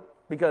SHA-1,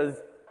 because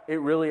it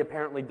really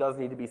apparently does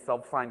need to be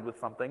self-signed with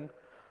something.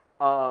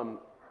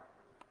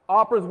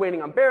 Opera's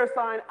waiting on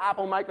VeriSign.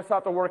 Apple,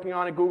 Microsoft are working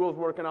on it. Google's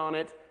working on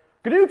it.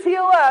 GNU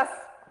TLS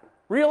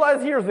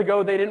realized years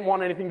ago they didn't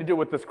want anything to do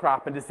with this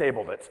crap and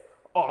disabled it.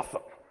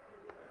 Awesome.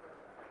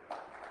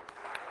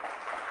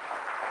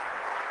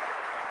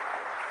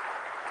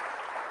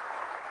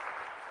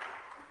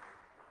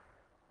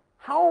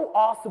 How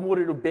awesome would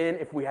it have been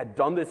if we had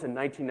done this in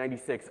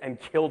 1996 and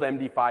killed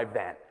MD5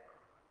 then?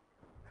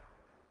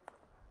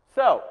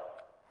 So,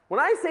 when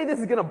I say this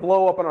is going to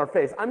blow up in our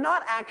face, I'm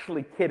not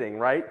actually kidding,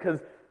 right?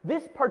 Because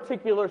this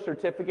particular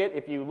certificate,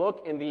 if you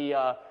look in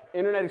the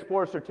Internet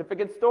Explorer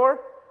certificate store,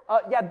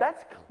 yeah,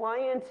 that's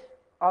client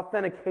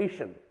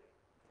authentication.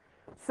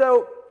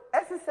 So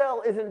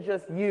SSL isn't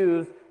just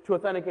used to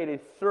authenticate a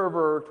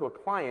server to a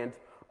client.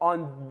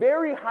 On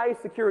very high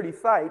security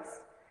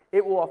sites,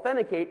 it will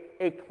authenticate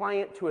a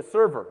client to a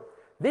server.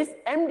 This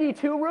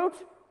MD2 root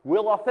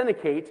will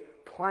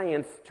authenticate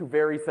clients to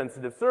very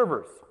sensitive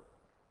servers.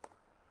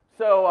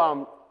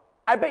 So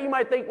I bet you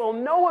might think, well,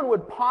 no one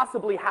would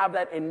possibly have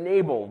that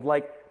enabled,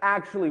 like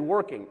actually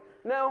working.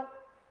 No,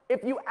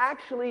 if you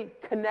actually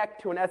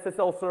connect to an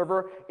SSL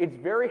server, it's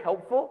very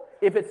helpful.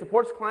 If it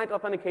supports client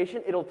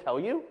authentication, it'll tell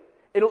you.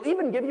 It'll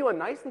even give you a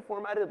nicely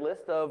formatted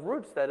list of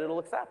roots that it'll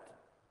accept.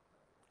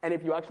 And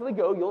if you actually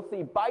go, you'll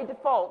see by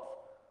default,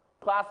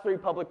 Class 3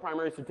 public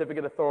primary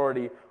certificate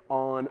authority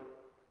on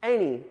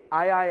any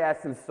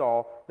IIS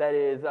install that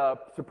is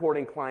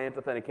supporting client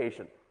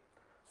authentication.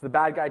 So the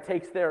bad guy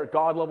takes their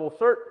God level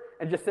cert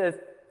and just says,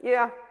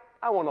 yeah,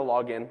 I want to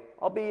log in.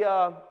 I'll be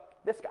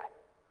this guy.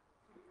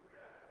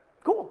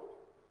 Cool.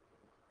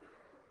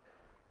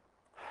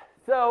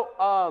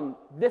 So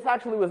this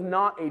actually was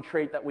not a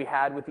trait that we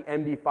had with the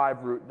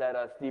MD5 root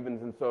that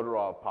Stevens and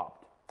Soderov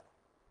popped.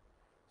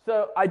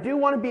 So I do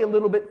want to be a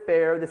little bit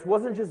fair. This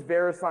wasn't just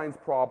VeriSign's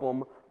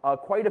problem.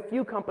 Quite a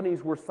few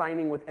companies were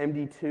signing with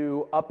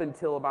MD2 up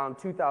until about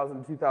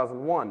 2000,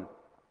 2001.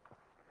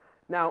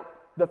 Now,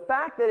 the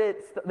fact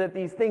that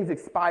these things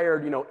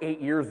expired, 8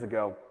 years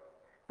ago,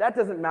 that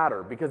doesn't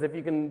matter, because if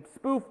you can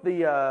spoof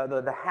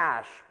the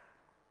hash,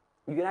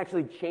 you can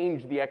actually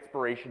change the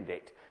expiration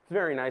date. It's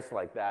very nice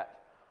like that.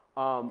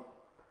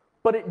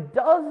 But it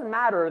does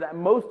matter that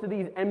most of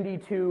these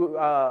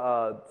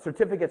MD2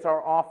 certificates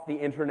are off the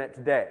internet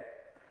today.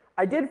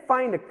 I did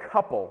find a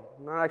couple.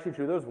 Not actually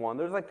true, there's one.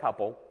 There's a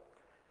couple.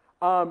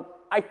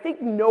 I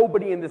think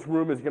nobody in this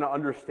room is going to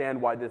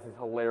understand why this is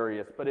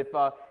hilarious. But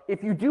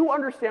if you do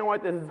understand why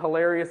this is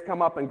hilarious,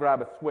 come up and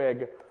grab a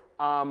swig.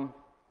 Anyone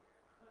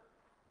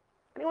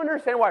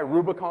understand why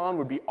Rubicon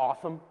would be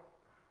awesome?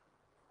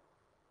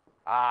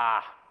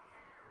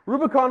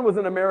 Rubicon was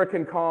an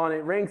American con.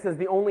 It ranks as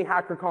the only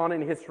hacker con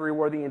in history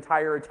where the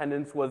entire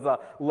attendance was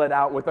let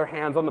out with their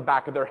hands on the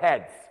back of their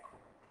heads.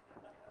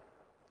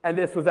 And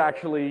this was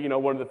actually,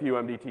 one of the few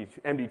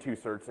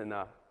MD2 certs in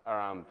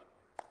around.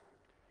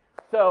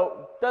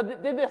 So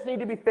did this need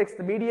to be fixed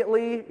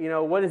immediately?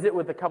 What is it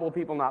with a couple of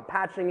people not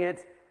patching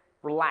it?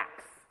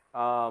 Relax.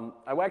 I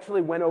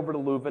actually went over to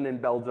Leuven in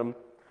Belgium,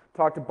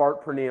 talked to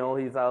Bart Pernille.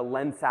 He's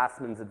Len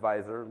Sassman's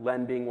advisor,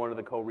 Len being one of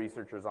the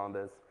co-researchers on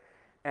this.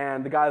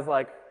 And the guy's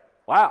like,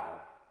 wow,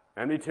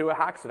 MD2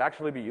 hacks would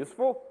actually be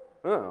useful?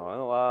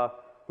 Oh, well,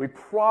 we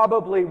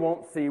probably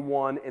won't see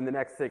one in the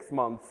next 6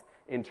 months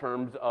in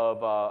terms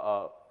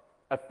of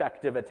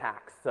effective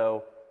attacks.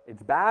 So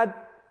it's bad,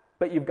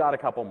 but you've got a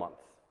couple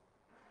months.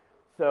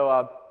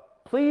 So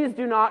please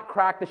do not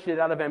crack the shit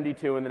out of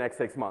MD2 in the next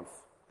 6 months.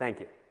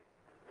 Thank you.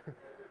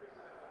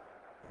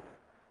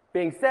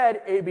 Being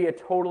said, it'd be a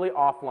totally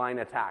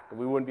offline attack.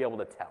 We wouldn't be able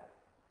to tell.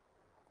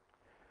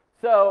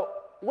 So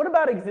what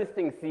about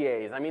existing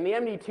CAs? I mean, the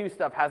MD2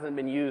 stuff hasn't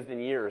been used in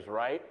years,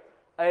 right?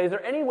 Is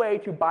there any way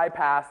to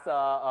bypass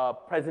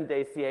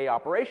present-day CA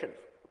operations?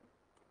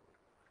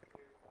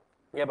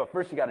 Yeah, but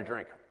first you got to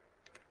drink.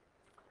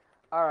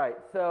 All right,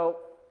 so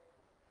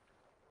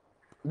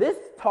this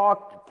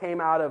talk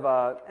came out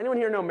of, anyone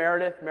here know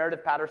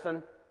Meredith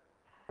Patterson?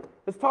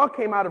 This talk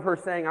came out of her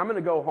saying, I'm going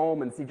to go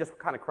home and see just what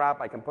kind of crap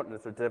I can put in a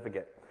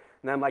certificate.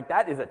 And I'm like,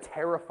 that is a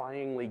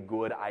terrifyingly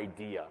good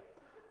idea.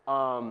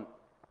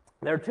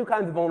 There are two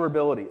kinds of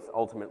vulnerabilities,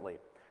 ultimately.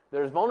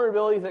 There's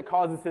vulnerabilities that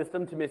cause the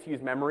system to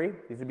misuse memory.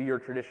 These would be your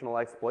traditional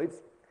exploits.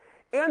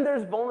 And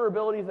there's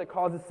vulnerabilities that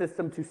cause the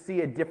system to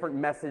see a different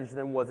message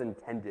than was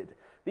intended.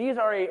 These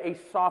are a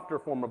softer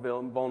form of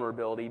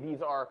vulnerability.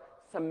 These are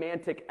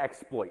semantic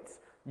exploits.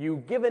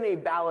 You've given a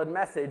valid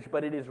message,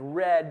 but it is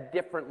read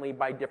differently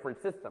by different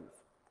systems.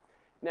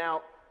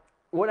 Now,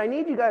 what I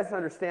need you guys to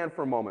understand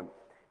for a moment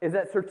is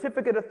that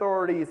certificate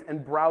authorities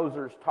and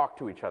browsers talk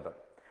to each other.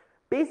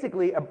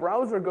 Basically, a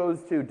browser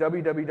goes to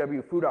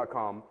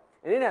www.foo.com,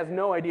 and it has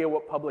no idea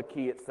what public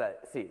key it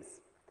sees.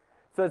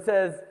 So it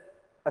says,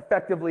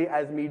 effectively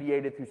as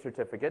mediated through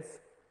certificates,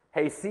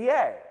 hey,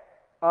 CA,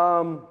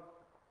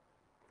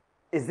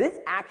 is this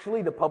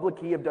actually the public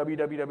key of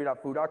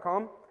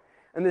www.foo.com?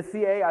 And the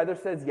CA either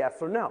says yes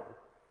or no.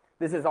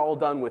 This is all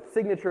done with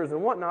signatures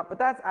and whatnot, but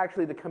that's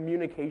actually the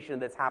communication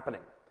that's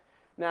happening.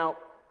 Now,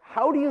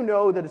 how do you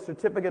know that a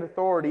certificate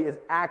authority is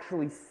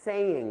actually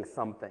saying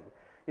something?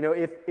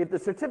 If the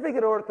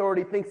certificate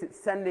authority thinks it's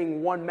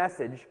sending one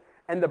message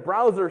and the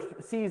browser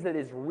sees that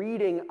it's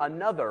reading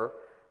another,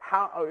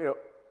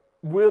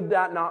 would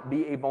that not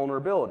be a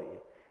vulnerability?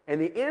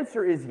 And the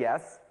answer is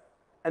yes.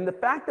 And the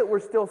fact that we're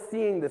still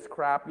seeing this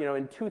crap,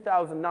 in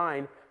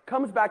 2009,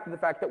 comes back to the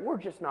fact that we're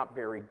just not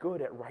very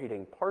good at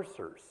writing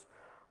parsers.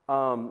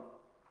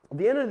 At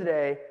the end of the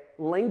day,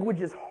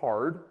 language is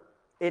hard.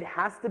 It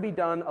has to be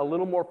done a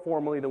little more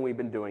formally than we've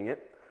been doing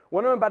it.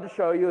 What I'm about to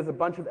show you is a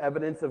bunch of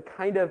evidence of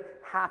kind of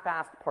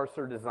half-assed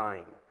parser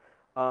design.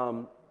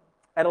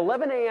 At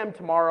 11 a.m.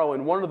 tomorrow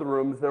in one of the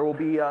rooms, there will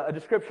be a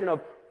description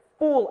of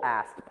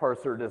full-assed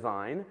parser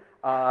design.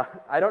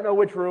 I don't know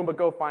which room, but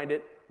go find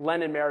it.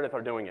 Len and Meredith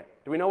are doing it.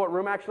 Do we know what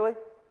room, actually?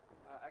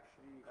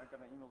 Actually, I got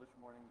an email this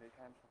morning. They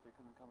canceled. They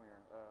couldn't come here.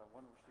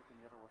 One was sick and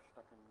the other was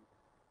stuck in New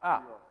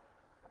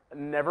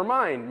York. Never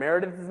mind.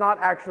 Meredith is not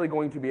actually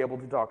going to be able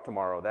to talk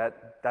tomorrow.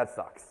 That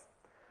sucks.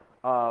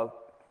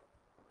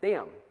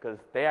 Damn, because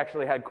they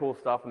actually had cool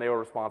stuff and they were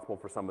responsible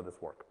for some of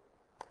this work.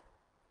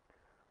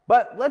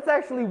 But let's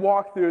actually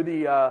walk through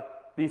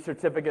the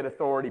certificate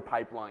authority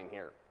pipeline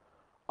here.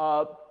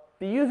 The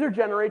user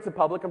generates a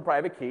public and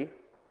private key,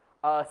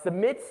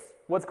 submits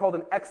what's called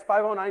an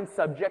x509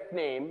 subject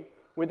name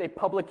with a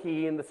public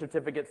key in the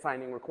certificate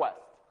signing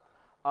request.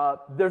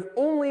 There's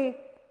only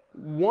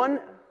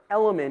one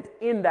element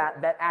in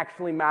that that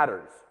actually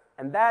matters.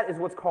 And that is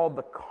what's called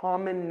the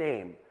common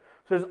name.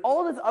 So there's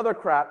all this other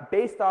crap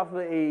based off of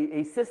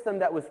a system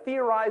that was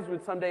theorized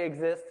would someday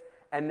exist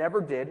and never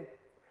did.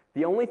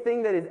 The only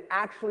thing that is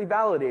actually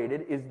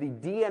validated is the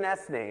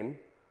DNS name,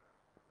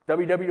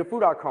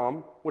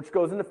 www.foo.com, which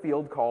goes in a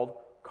field called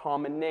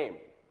common name.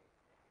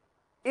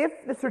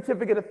 If the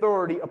certificate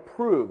authority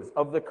approves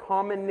of the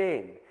common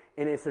name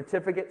in a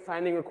certificate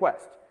signing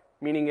request,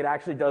 meaning it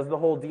actually does the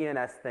whole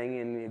DNS thing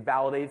and it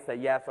validates that,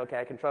 yes, okay,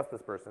 I can trust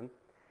this person,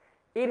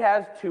 it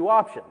has two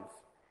options.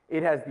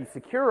 It has the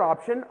secure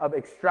option of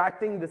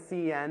extracting the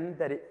CN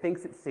that it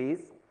thinks it sees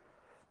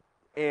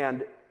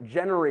and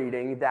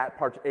generating that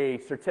a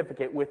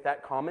certificate with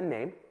that common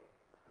name.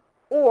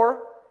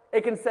 Or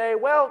it can say,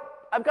 well,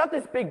 I've got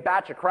this big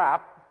batch of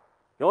crap.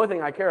 The only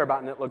thing I care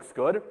about and it looks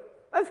good,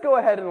 let's go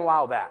ahead and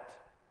allow that.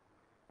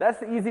 That's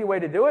the easy way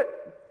to do it.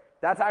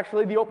 That's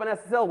actually the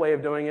OpenSSL way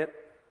of doing it.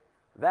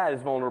 That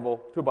is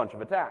vulnerable to a bunch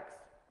of attacks.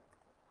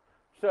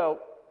 So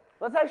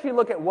let's actually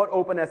look at what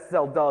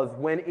OpenSSL does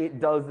when it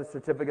does the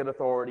certificate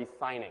authority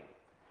signing.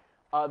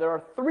 There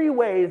are three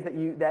ways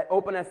that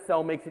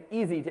OpenSSL makes it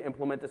easy to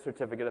implement the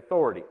certificate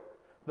authority.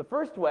 The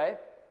first way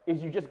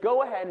is you just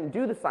go ahead and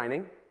do the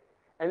signing,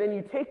 and then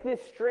you take this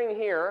string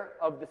here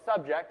of the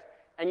subject,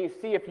 and you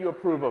see if you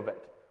approve of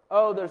it.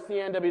 Oh, there's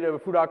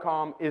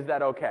cn.www.foo.com, is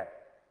that okay?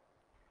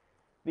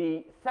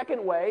 The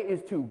second way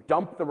is to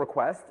dump the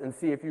request and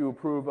see if you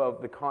approve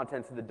of the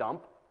contents of the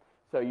dump.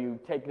 So you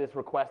take this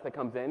request that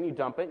comes in, you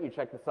dump it, you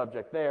check the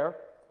subject there.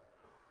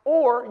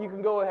 Or you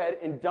can go ahead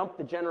and dump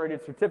the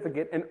generated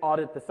certificate and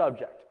audit the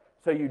subject.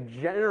 So you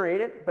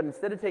generate it, but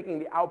instead of taking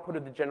the output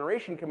of the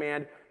generation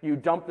command, you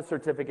dump the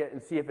certificate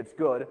and see if it's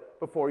good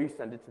before you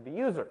send it to the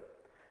user.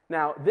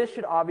 Now, this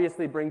should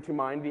obviously bring to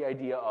mind the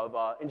idea of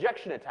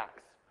injection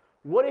attacks.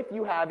 What if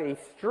you have a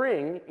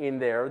string in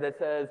there that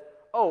says,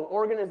 oh,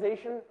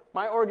 organization,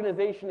 my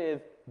organization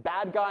is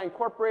Bad Guy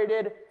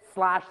Incorporated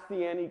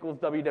 /CN equals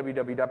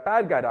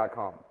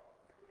www.badguy.com.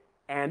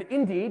 And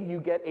indeed, you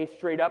get a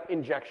straight-up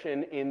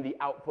injection in the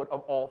output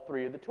of all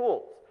three of the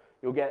tools.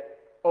 You'll get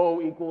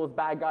O equals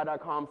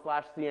badguy.com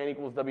 /CN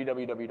equals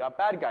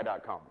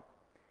www.badguy.com.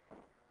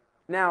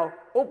 Now,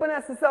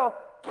 OpenSSL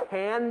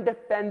can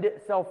defend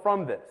itself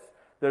from this.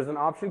 There's an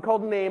option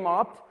called name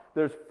opt.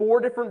 There's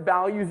 4 different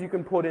values you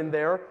can put in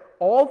there.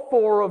 All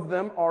 4 of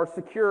them are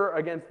secure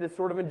against this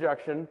sort of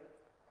injection.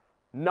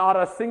 Not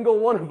a single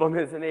one of them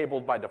is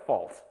enabled by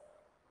default.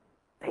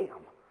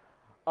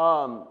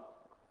 Damn.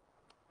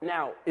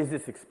 Now, is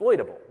this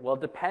exploitable? Well,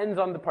 it depends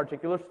on the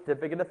particular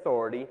certificate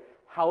authority,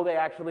 how they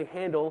actually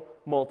handle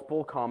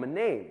multiple common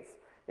names.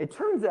 It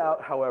turns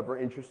out, however,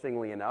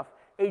 interestingly enough,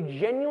 a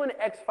genuine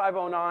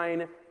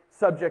x509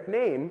 subject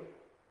name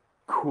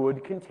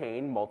could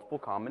contain multiple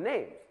common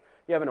names.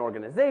 You have an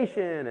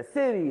organization, a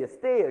city, a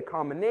state, a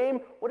common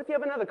name. What if you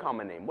have another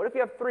common name? What if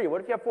you have 3?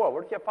 What if you have 4?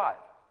 What if you have 5?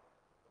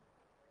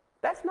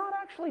 That's not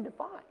actually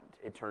defined,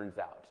 it turns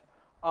out.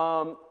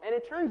 And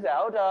it turns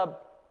out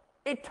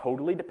it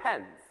totally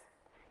depends.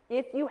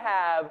 If you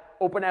have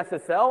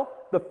OpenSSL,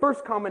 the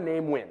first common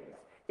name wins.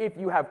 If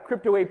you have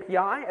Crypto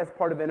API as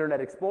part of Internet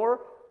Explorer,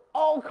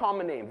 all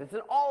common names. It's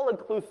an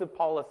all-inclusive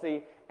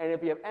policy. And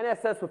if you have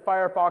NSS with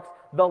Firefox,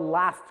 the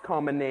last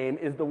common name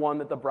is the one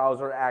that the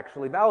browser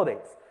actually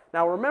validates.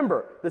 Now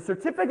remember, the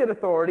certificate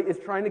authority is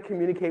trying to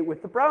communicate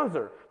with the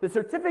browser. The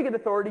certificate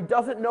authority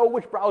doesn't know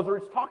which browser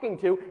it's talking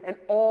to, and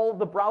all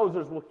the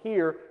browsers will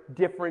hear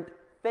different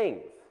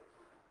things.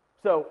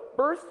 So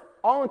first,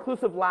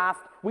 all-inclusive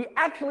last, we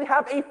actually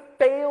have a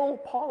fail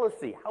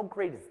policy. How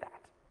great is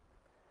that?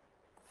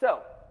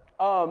 So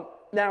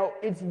now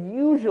it's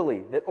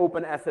usually that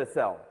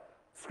OpenSSL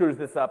screws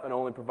this up and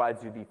only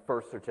provides you the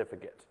first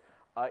certificate.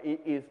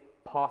 It is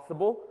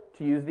possible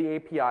to use the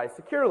API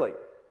securely.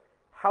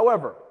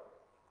 However,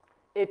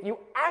 if you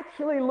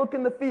actually look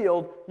in the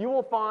field, you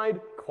will find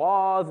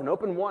clause and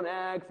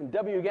Open1X and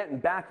wget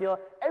and Bacula.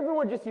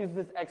 Everyone just uses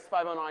this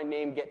x509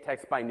 name get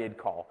text by nid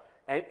call.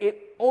 And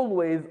it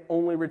always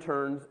only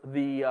returns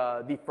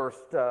the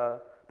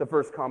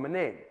first common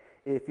name.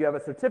 If you have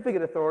a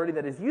certificate authority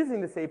that is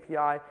using this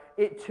API,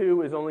 it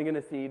too is only going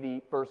to see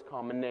the first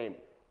common name.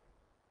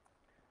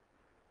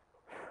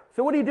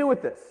 So what do you do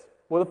with this?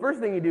 Well, the first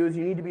thing you do is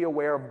you need to be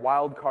aware of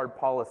wildcard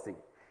policy.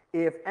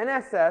 If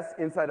NSS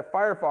inside of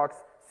Firefox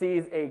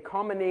sees a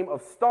common name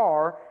of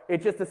star,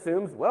 it just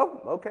assumes,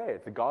 well, okay,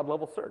 it's a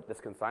god-level cert.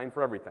 This can sign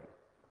for everything.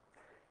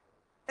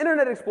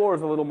 Internet Explorer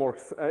is a little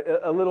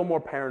more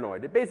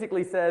paranoid. It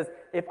basically says,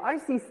 if I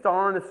see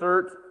star in a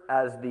cert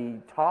as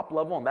the top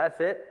level and that's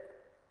it,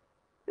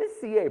 this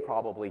CA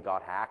probably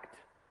got hacked.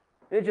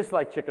 And it just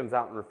like chickens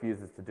out and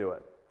refuses to do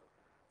it.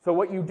 So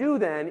what you do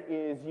then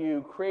is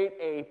you create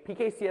a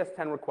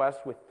PKCS10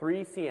 request with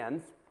 3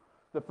 CNs.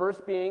 The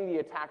first being the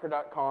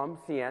attacker.com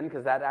CN,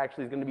 because that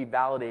actually is going to be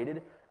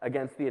validated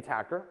against the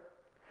attacker.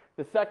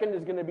 The second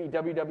is going to be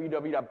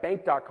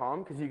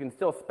www.bank.com, because you can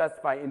still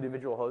specify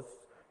individual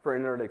hosts for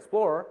Internet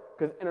Explorer,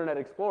 because Internet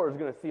Explorer is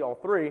going to see all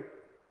 3.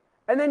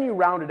 And then you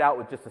round it out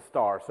with just a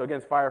star. So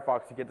against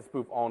Firefox, you get to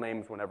spoof all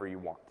names whenever you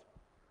want.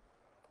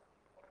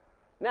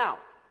 Now,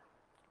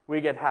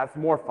 we get to have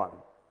some more fun.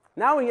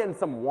 Now we get into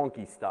some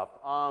wonky stuff.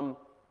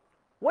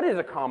 What is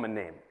a common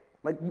name?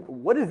 Like,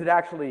 what is it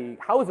actually,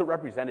 how is it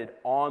represented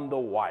on the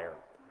wire?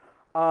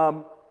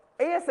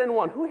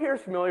 ASN1, who here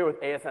is familiar with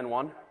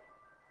ASN1?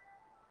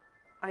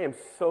 I am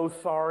so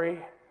sorry.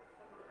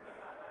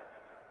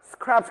 This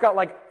crap's got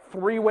like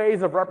 3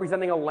 ways of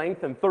representing a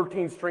length and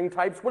 13 string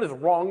types. What is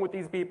wrong with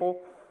these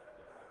people?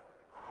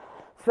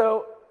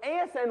 So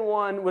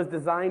ASN1 was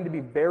designed to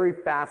be very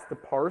fast to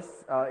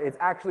parse. It's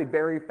actually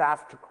very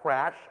fast to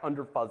crash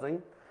under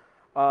fuzzing.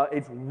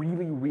 It's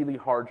really, really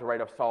hard to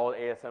write a solid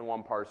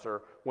ASN1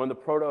 parser. When the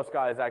Protos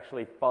guys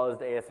actually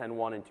fuzzed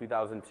ASN1 in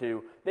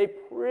 2002, they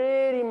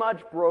pretty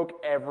much broke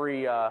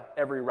every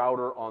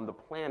router on the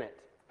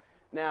planet.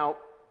 Now,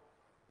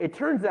 it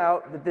turns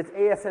out that this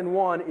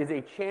ASN1 is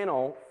a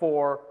channel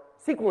for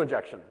SQL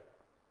injection.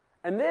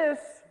 And this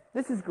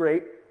is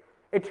great.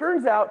 It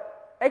turns out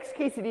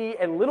XKCD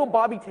and little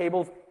Bobby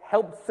tables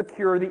help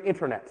secure the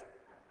internet.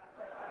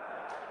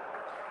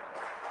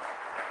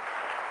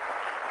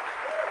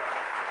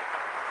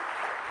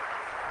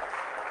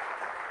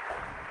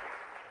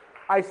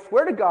 I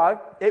swear to God,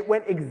 it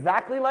went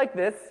exactly like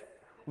this.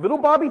 Little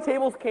Bobby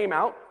tables came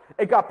out,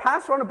 it got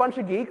passed around a bunch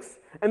of geeks,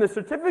 and the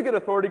certificate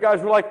authority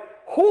guys were like,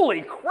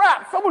 holy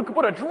crap, someone could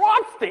put a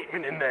drop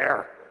statement in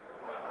there.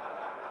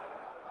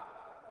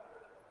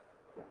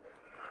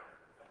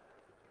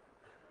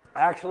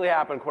 Actually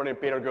happened, according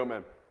to Peter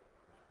Gutman.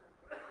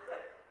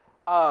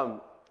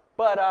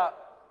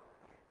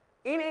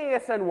 In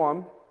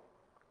ASN1,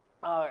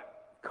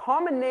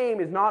 common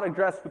name is not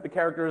addressed with the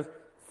characters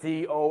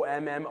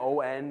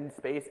COMMON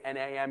space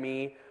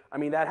NAME. I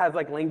mean, that has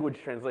like language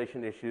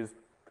translation issues.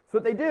 So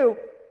what they do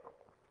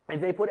is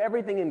they put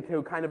everything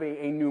into kind of a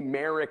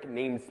numeric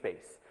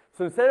namespace.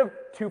 So instead of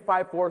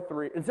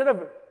 2543, instead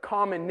of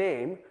common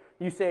name,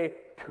 you say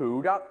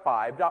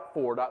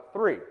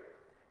 2.5.4.3.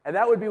 And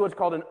that would be what's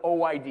called an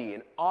OID,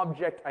 an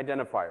object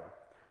identifier.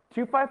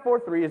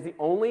 2543 is the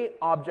only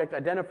object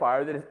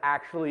identifier that is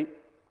actually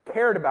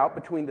cared about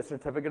between the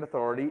certificate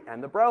authority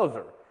and the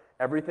browser.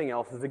 Everything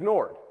else is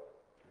ignored.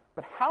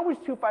 But how is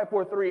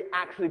 2543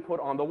 actually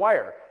put on the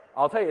wire?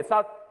 I'll tell you, it's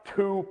not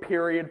 2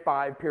 period,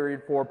 5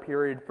 period, 4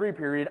 period, 3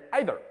 period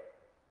either.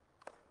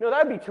 No,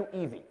 that would be too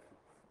easy.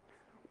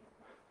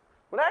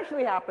 What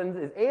actually happens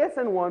is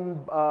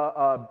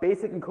ASN1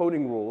 basic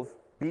encoding rules,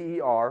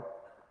 BER,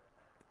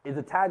 is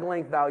a tag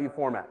length value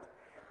format,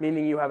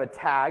 meaning you have a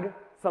tag,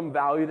 some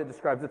value that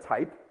describes a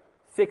type,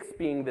 6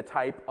 being the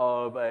type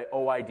of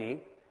OID,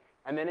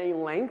 and then a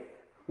length,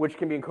 which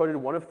can be encoded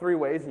one of 3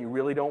 ways, and you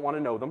really don't want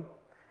to know them,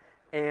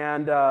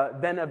 and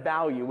then a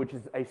value, which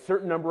is a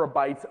certain number of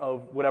bytes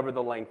of whatever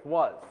the length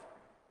was.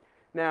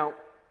 Now,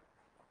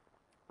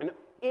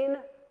 in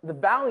the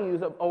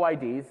values of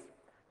OIDs,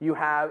 you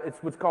have,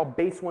 it's what's called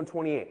base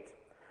 128,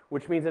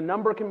 which means a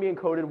number can be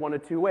encoded one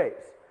of 2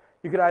 ways.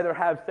 You could either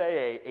have,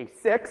 say, a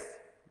 6,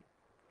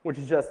 which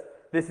is just,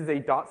 this is a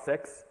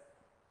 .6,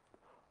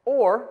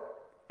 or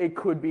it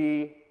could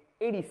be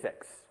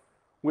 86,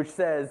 which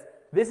says,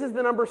 this is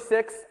the number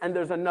 6, and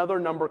there's another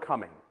number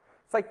coming.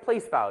 It's like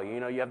place value, you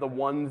know, you have the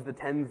 1s, the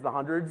 10s, the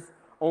 100s,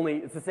 only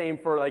it's the same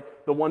for like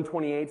the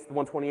 128s, the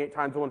 128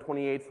 times the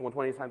 128s, the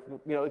 128 times,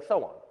 you know,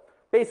 so on.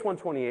 Base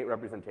 128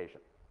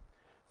 representation.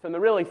 So in the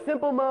really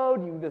simple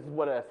mode, this is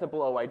what a simple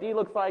OID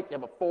looks like. You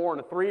have a 4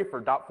 and a 3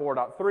 for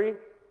 .4.3.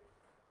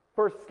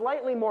 For a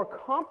slightly more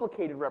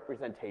complicated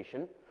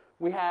representation,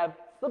 we have,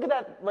 look at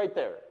that right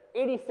there,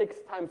 86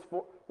 times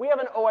 4. We have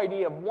an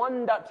OID of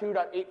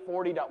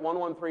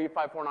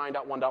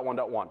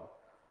 1.2.840.113.549.1.1.1.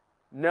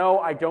 No,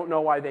 I don't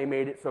know why they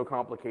made it so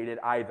complicated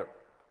either.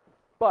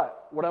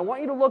 But what I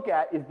want you to look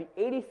at is the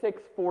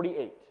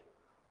 8648.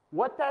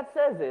 What that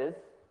says is,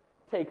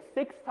 take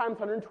 6 times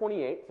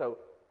 128, so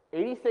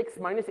 86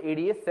 minus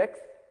 80 is 6,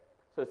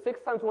 so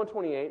 6 times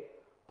 128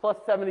 plus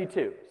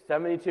 72.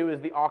 72 is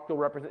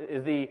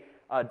the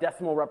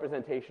decimal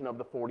representation of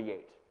the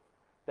 48.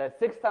 That's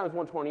 6 times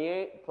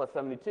 128 plus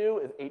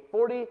 72 is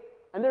 840,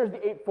 and there's the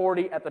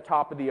 840 at the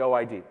top of the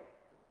OID.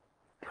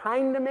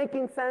 Kind of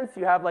making sense.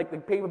 You have like the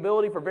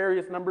capability for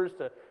various numbers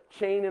to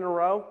chain in a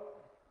row.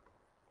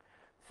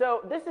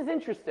 So this is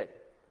interesting.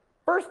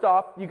 First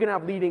off, you can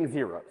have leading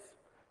zeros.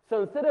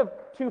 So instead of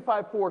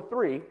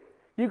 2543,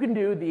 you can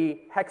do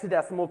the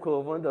hexadecimal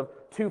equivalent of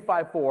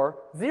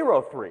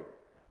 25403.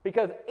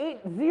 Because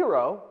 80,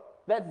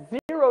 that's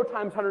 0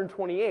 times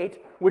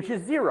 128, which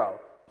is 0,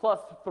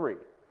 plus 3.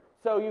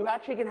 So you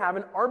actually can have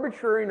an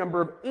arbitrary number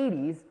of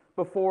 80s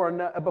before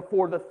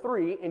the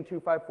 3 in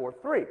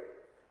 2543.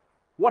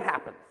 What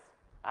happens?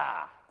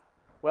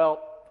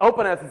 Well,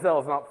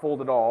 OpenSSL is not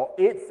fooled at all.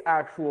 Its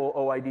actual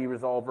OID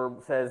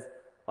resolver says,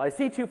 well, I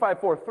see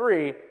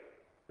 2543,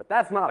 but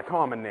that's not a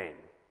common name.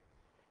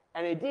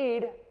 And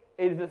indeed,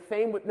 it is the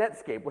same with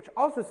Netscape, which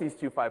also sees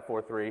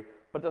 2543,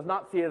 but does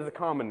not see it as a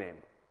common name.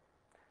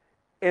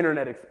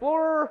 Internet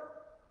Explorer,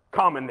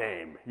 common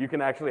name. You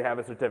can actually have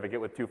a certificate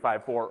with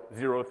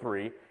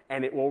 25403,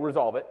 and it will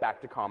resolve it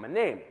back to common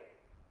name.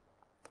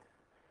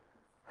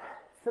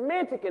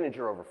 Semantic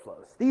integer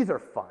overflows. These are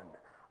fun.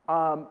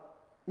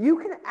 You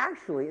can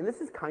actually, and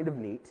this is kind of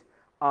neat,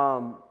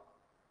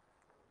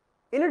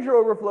 integer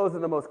overflows are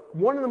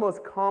one of the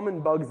most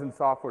common bugs in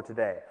software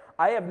today.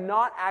 I have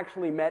not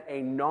actually met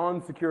a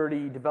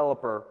non-security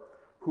developer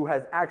who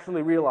has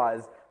actually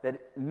realized that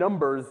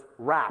numbers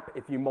wrap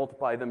if you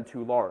multiply them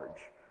too large.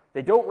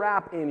 They don't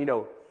wrap in,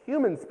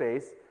 human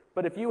space,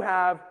 but if you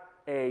have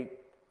a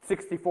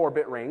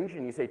 64-bit range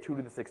and you say 2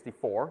 to the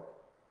 64,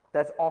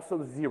 that's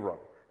also 0.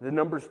 The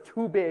number's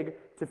too big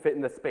to fit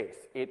in the space.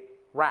 It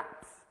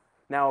wraps.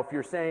 Now, if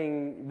you're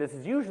saying this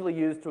is usually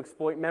used to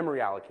exploit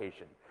memory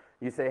allocation,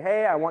 you say,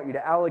 hey, I want you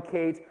to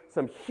allocate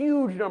some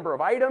huge number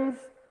of items,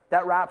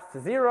 that wraps to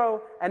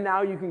 0, and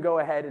now you can go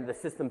ahead and the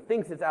system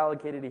thinks it's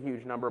allocated a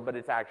huge number, but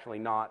it's actually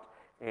not,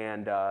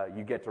 and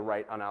you get to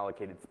write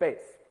unallocated space.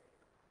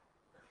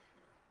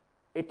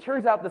 It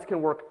turns out this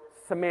can work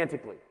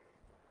semantically.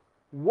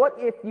 What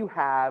if you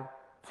have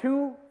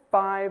 2,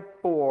 5,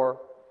 4,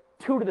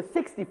 2 to the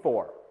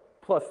 64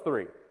 plus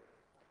 3?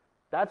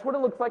 That's what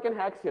it looks like in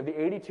hex. You have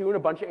the 82 and a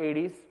bunch of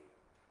 80s.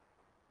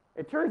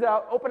 It turns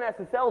out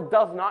OpenSSL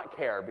does not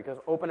care because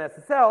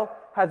OpenSSL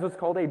has what's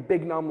called a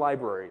big num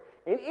library.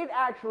 And it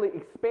actually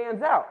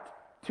expands out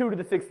 2 to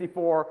the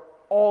 64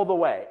 all the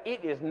way.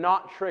 It is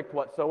not tricked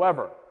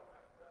whatsoever.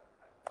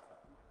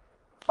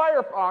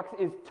 Firefox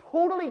is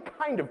totally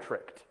kind of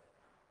tricked.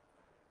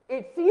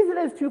 It sees it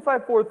as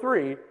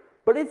 2543,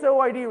 but its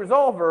OID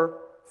resolver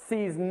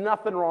sees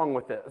nothing wrong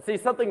with it.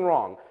 Sees something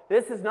wrong.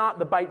 This is not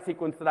the byte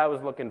sequence that I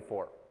was looking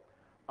for.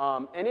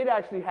 And it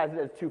actually has it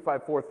as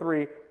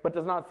 2543, but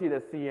does not see it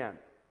as CN.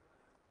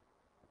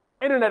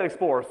 Internet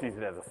Explorer sees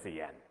it as a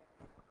CN.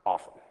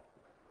 Awesome.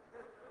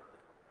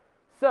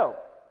 So,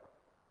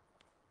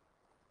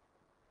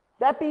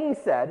 that being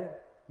said,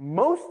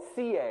 most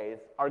CAs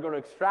are going to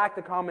extract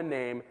a common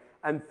name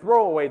and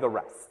throw away the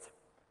rest.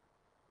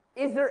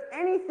 Is there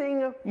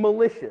anything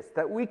malicious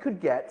that we could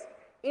get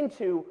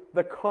into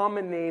the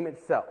common name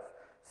itself?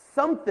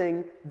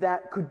 Something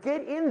that could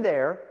get in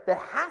there, that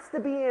has to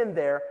be in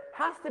there,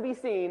 has to be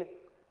seen,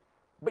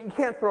 but you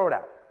can't throw it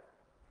out.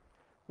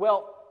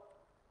 Well,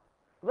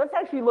 let's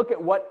actually look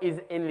at what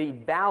is in the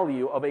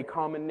value of a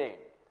common name.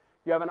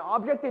 You have an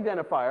object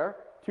identifier,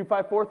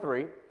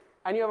 2543,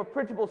 and you have a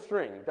printable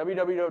string,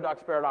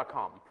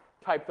 www.docsparrow.com.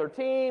 Type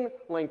 13,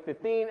 length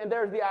 15, and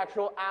there's the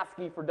actual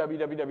ASCII for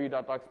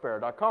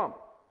www.docsparrow.com.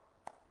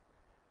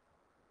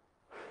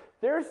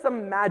 There's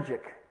some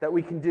magic that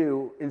we can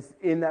do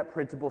in that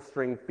printable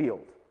string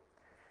field.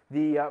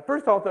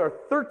 First off, there are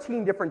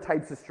 13 different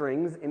types of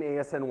strings in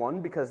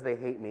ASN1 because they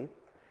hate me.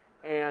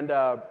 And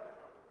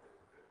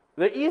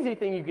the easy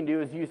thing you can do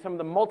is use some of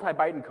the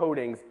multi-byte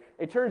encodings.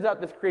 It turns out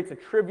this creates a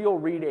trivial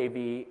read AV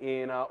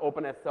in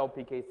OpenSSL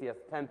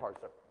PKCS10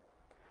 parser.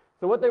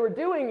 So what they were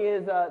doing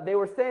is they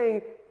were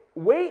saying,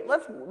 wait,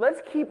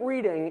 let's keep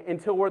reading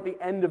until we're at the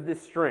end of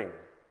this string.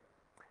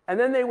 And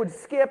then they would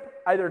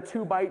skip either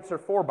 2 bytes or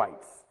 4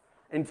 bytes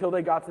until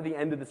they got to the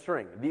end of the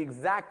string, the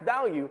exact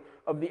value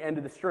of the end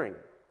of the string.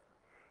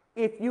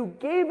 If you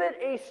gave it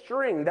a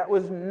string that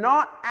was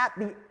not at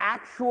the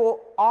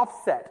actual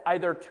offset,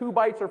 either 2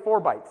 bytes or 4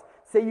 bytes,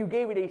 say you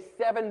gave it a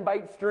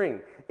 7-byte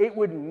string, it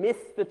would miss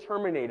the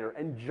terminator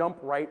and jump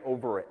right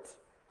over it.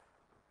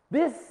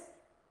 This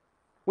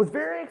was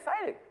very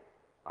exciting.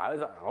 I was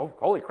like, oh,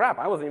 holy crap,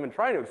 I wasn't even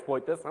trying to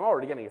exploit this. I'm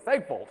already getting a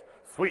segfault.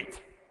 Sweet.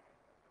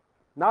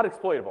 Not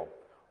exploitable.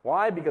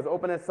 Why? Because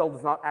OpenSSL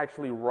does not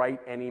actually write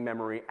any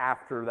memory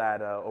after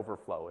that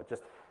overflow. It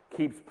just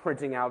keeps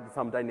printing out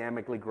some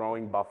dynamically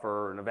growing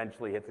buffer and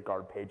eventually hits a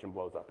guard page and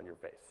blows up in your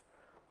face.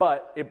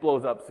 But it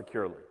blows up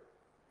securely.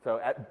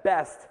 So at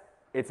best,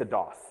 it's a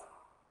DOS.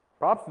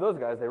 Props to those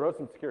guys. They wrote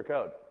some secure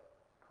code.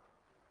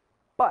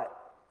 But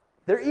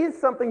there is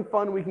something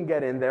fun we can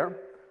get in there.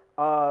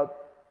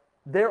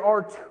 There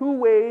are 2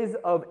 ways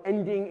of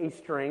ending a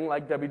string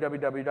like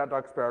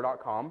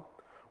www.docsparrow.com.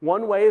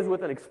 One way is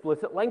with an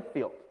explicit length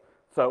field.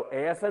 So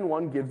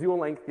ASN1 gives you a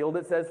length field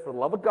that says, for the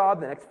love of God,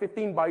 the next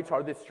 15 bytes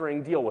are this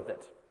string, deal with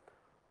it.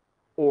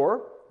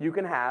 Or you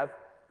can have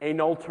a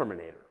null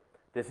terminator.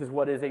 This is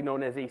what is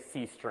known as a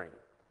C string.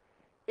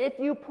 If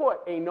you put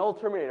a null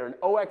terminator, an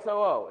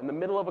OXOO, in the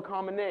middle of a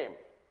common name,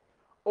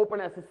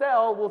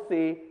 OpenSSL will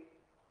see,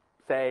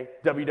 say,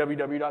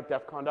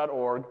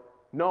 www.defcon.org.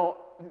 No,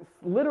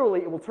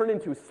 literally, it will turn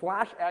into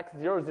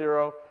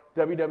 /x00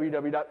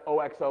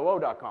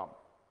 www.oxoo.com.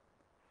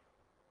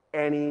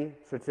 Any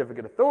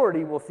certificate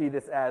authority will see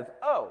this as,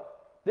 oh,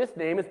 this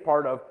name is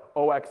part of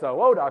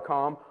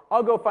oxoo.com.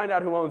 I'll go find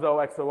out who owns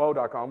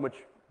oxoo.com, which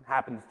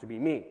happens to be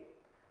me.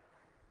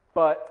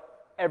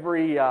 But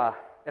every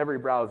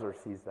browser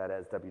sees that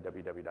as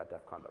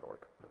www.defcon.org.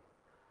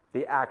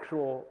 The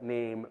actual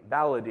name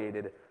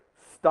validated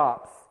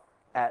stops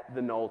at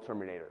the null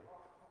terminator.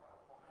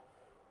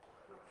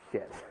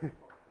 Shit.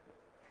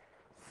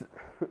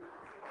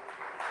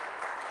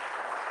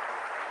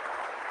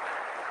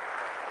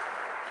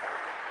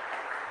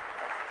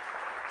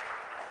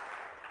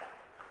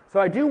 So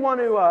I do want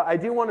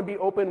to be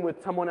open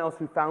with someone else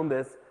who found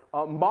this.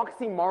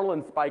 Moxie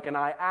Marlinspike and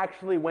I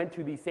actually went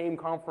to the same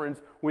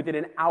conference within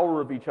an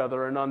hour of each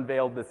other and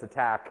unveiled this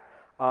attack.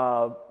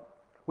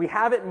 We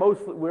have it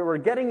mostly, we're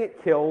getting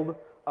it killed.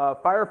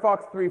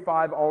 Firefox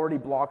 3.5 already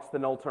blocks the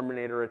null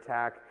terminator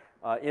attack.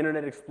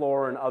 Internet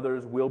Explorer and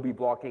others will be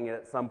blocking it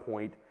at some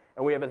point.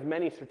 And we have as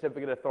many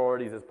certificate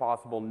authorities as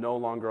possible no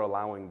longer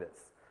allowing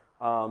this.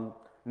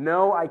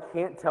 No, I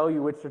can't tell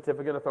you which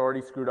certificate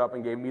authority screwed up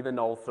and gave me the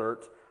null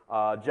cert.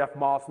 Jeff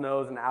Moss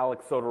knows and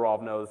Alex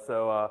Soderov knows,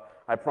 so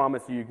I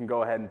promise you can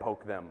go ahead and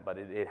poke them, but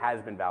it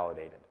has been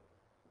validated.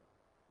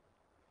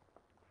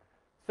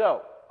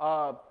 So,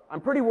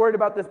 I'm pretty worried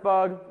about this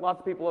bug. Lots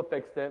of people have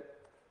fixed it.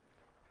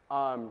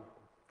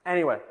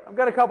 Anyway, I've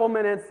got a couple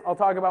minutes. I'll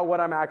talk about what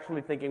I'm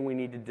actually thinking we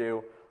need to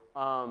do.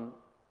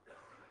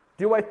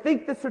 Do I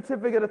think the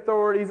certificate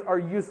authorities are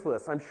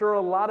useless? I'm sure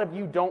a lot of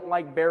you don't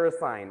like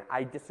VeriSign.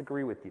 I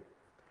disagree with you.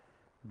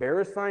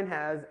 VeriSign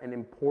has an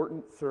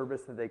important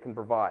service that they can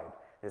provide.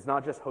 It's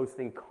not just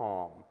hosting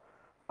COM.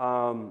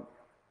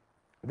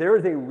 There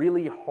is a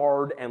really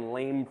hard and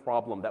lame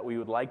problem that we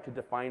would like to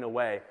define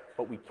away,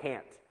 but we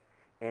can't.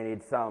 And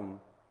it's,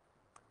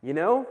 you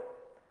know,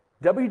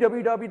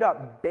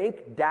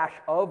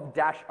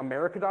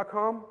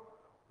 www.bank-of-america.com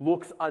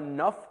looks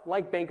enough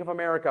like Bank of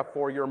America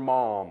for your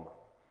mom.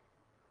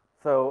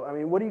 So, I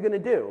mean, what are you going to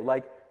do?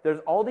 Like, there's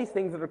all these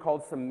things that are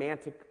called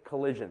semantic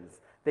collisions.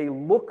 They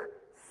look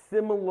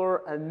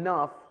similar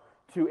enough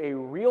to a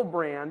real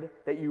brand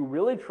that you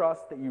really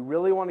trust, that you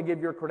really want to give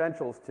your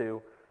credentials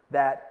to,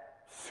 that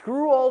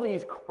screw all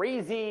these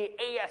crazy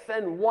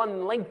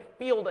ASN1 length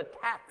field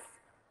attacks.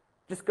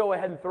 Just go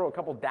ahead and throw a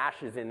couple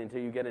dashes in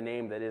until you get a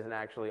name that isn't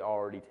actually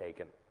already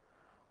taken.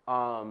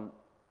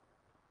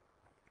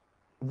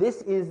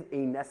 This is a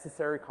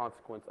necessary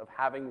consequence of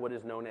having what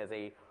is known as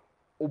a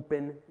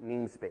open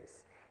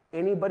namespace.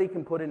 Anybody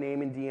can put a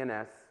name in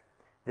DNS.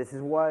 This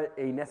is what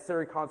a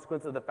necessary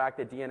consequence of the fact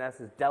that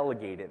DNS is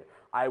delegated.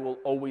 I will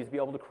always be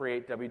able to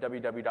create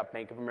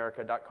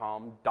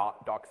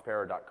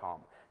www.bankofamerica.com.doxpera.com.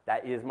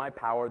 That is my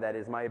power, that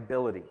is my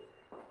ability.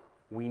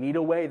 We need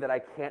a way that I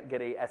can't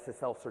get a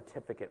SSL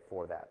certificate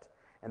for that.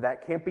 And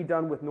that can't be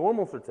done with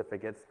normal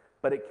certificates,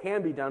 but it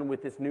can be done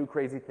with this new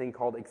crazy thing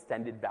called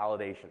extended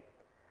validation.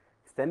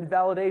 Extended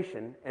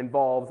validation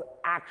involves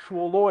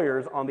actual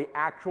lawyers on the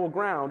actual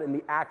ground in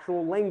the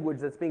actual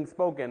language that's being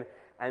spoken,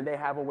 and they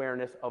have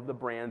awareness of the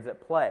brands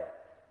at play.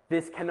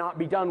 This cannot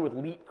be done with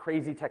leak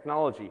crazy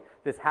technology.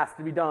 This has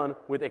to be done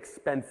with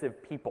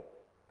expensive people.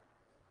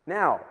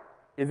 Now,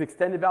 is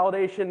extended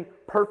validation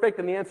perfect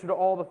and the answer to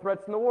all the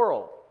threats in the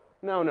world?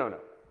 No, no, no.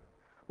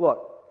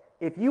 Look,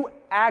 if you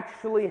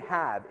actually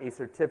have a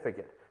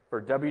certificate for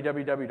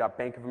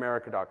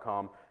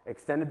www.bankofamerica.com,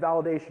 extended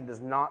validation does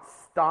not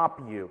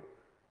stop you.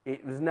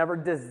 It was never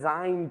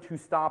designed to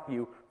stop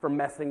you from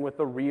messing with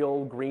the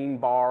real green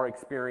bar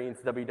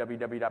experience,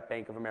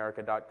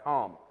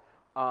 www.bankofamerica.com.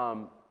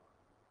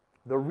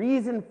 The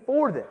reason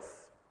for this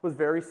was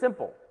very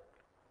simple.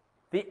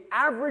 The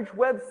average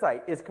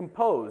website is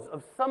composed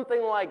of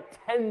something like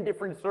 10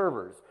 different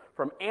servers,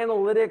 from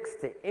analytics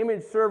to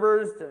image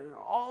servers to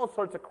all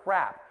sorts of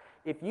crap.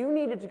 If you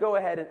needed to go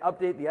ahead and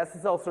update the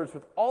SSL certs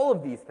with all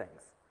of these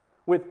things,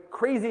 with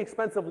crazy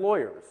expensive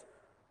lawyers,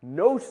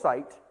 no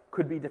site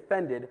could be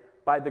defended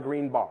by the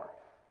green bar.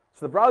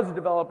 So the browser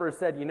developers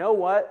said, you know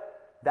what?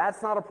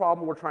 That's not a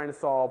problem we're trying to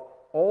solve.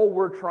 All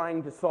we're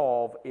trying to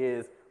solve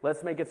is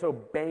let's make it so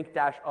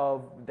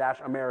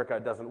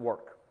bank-of-America doesn't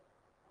work.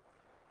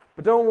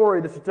 But don't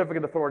worry, the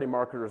certificate authority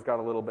marketers got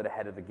a little bit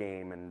ahead of the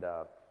game and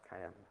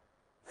kind of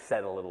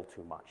said a little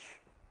too much.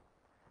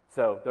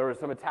 So there were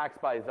some attacks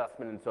by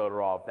Zussman and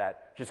Soderov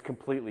that just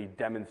completely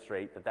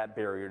demonstrate that that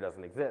barrier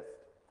doesn't exist.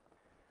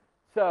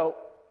 So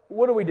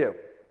what do we do?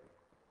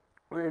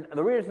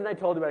 The reason I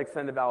told you about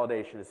extended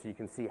validation is so you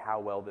can see how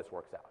well this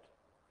works out.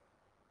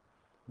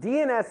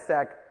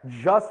 DNSSEC,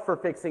 just for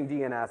fixing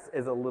DNS,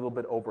 is a little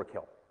bit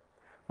overkill.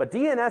 But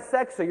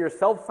DNSSEC, so your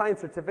self-signed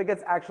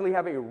certificates actually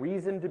have a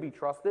reason to be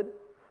trusted,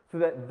 so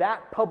that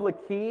that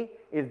public key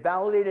is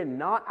validated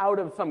not out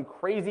of some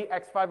crazy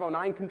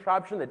x509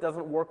 contraption that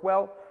doesn't work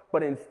well,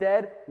 but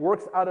instead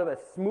works out of a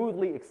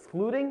smoothly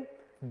excluding,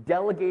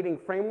 delegating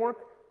framework.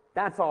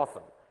 That's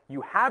awesome.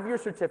 You have your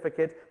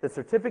certificate, the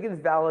certificate is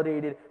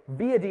validated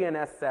via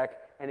DNSSEC,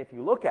 and if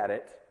you look at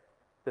it,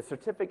 the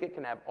certificate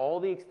can have all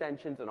the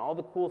extensions and all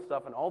the cool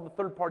stuff and all the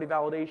third-party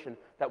validation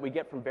that we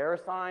get from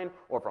VeriSign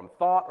or from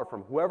Thought or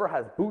from whoever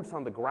has boots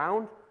on the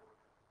ground.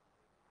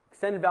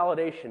 Extended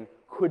validation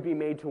could be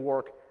made to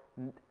work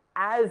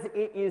as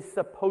it is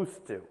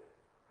supposed to,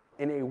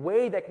 in a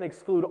way that can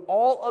exclude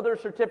all other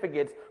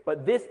certificates,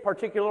 but this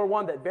particular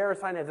one that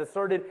VeriSign has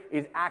asserted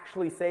is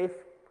actually safe.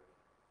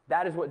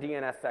 That is what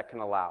DNSSEC can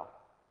allow.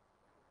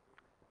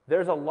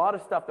 There's a lot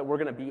of stuff that we're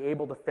going to be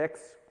able to fix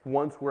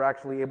once we're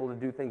actually able to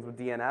do things with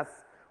DNS.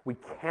 We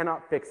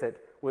cannot fix it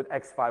with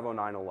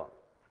x509 alone.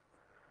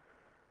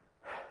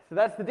 So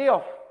that's the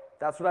deal.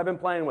 That's what I've been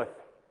playing with.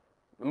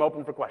 I'm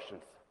open for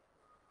questions.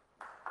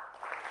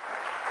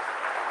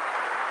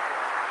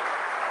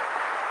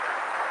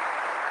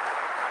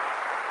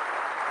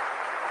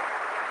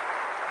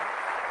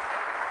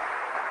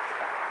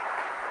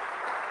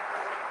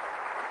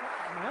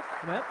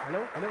 Matt.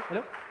 Hello, hello,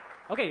 hello.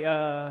 Okay,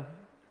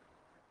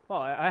 well,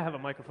 I have a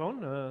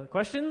microphone.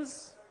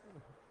 Questions?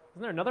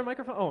 Isn't there another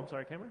microphone? Oh, I'm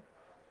sorry, camera.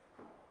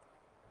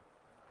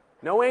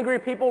 No angry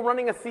people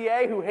running a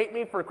CA who hate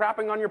me for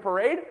crapping on your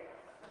parade?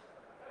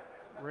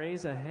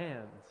 Raise a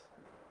hand.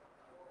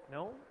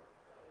 No?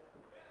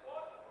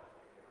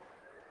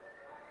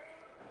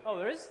 Oh,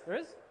 there is? There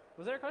is?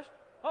 Was there a question?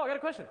 Oh, I got a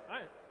question. All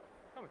right.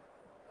 Come on.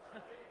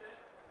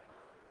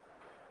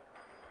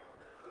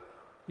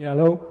 Yeah,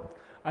 hello.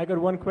 I got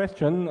one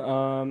question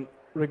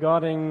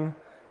regarding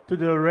to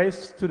the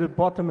race to the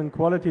bottom in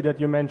quality that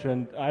you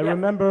mentioned. I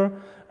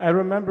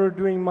remember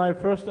doing my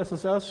first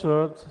SSL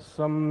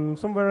cert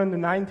somewhere in the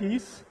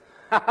 90s.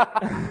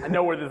 I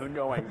know where this is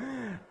going.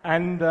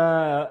 And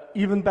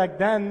even back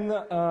then,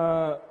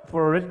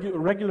 for a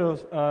regular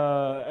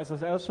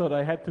SSL cert,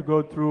 I had to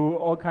go through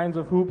all kinds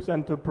of hoops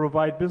and to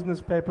provide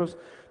business papers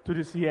to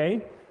the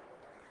CA.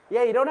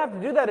 Yeah, you don't have to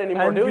do that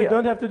anymore, And do you? you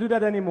don't have to do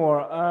that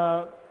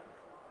anymore.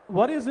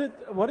 What is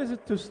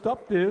it to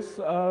stop this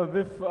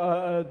with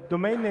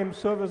domain name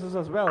services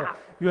as well?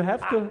 You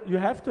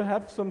have to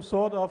have some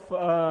sort of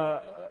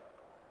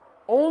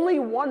Only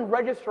one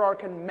registrar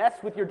can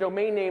mess with your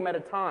domain name at a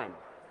time,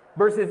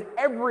 versus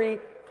every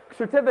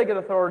certificate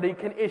authority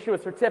can issue a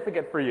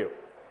certificate for you.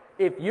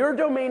 If your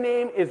domain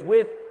name is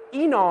with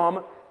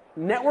enom,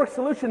 Network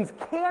Solutions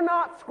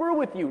cannot screw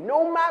with you,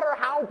 no matter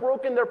how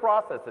broken their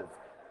process is.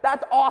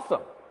 That's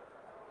awesome.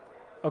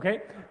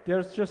 okay.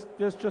 There's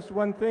just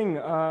one thing.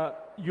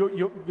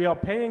 We are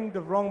paying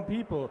the wrong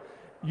people.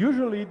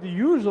 Usually, the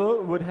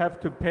user would have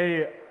to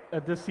pay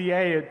the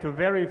CA to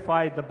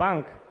verify the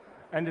bank,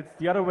 and it's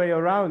the other way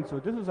around. So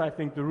this is, I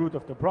think, the root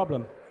of the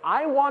problem.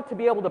 I want to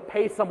be able to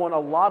pay someone a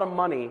lot of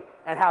money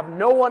and have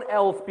no one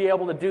else be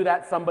able to do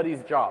that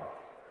somebody's job.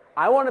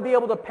 I want to be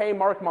able to pay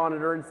Mark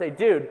Monitor and say,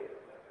 dude,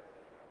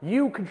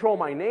 you control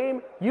my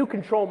name, you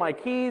control my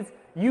keys,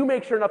 you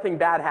make sure nothing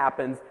bad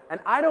happens, and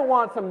I don't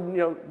want some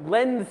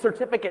lend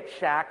certificate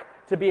shack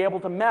to be able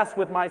to mess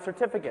with my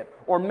certificate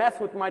or mess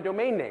with my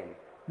domain name.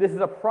 This is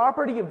a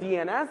property of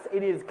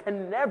DNS.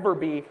 Can never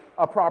be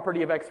a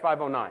property of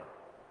X509.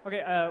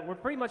 Okay, we're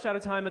pretty much out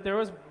of time, but there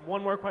was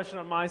one more question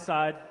on my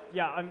side.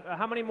 Yeah,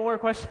 how many more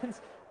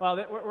questions?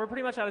 Well, we're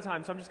pretty much out of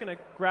time, so I'm just going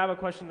to grab a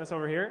question that's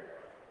over here.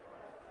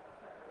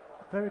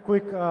 Very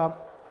quick.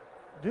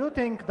 Do you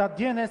think that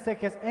DNSSEC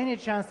has any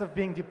chance of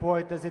being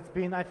deployed, as it's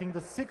been, I think,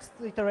 the 6th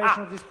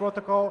iteration of this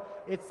protocol?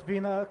 It's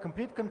been a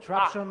complete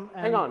contraption.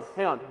 Hang on.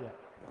 Yeah.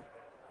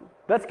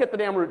 Let's get the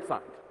damn root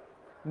signed.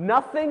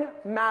 Nothing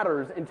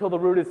matters until the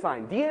root is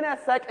signed.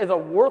 DNSSEC is a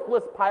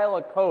worthless pile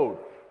of code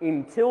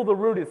until the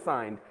root is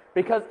signed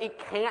because it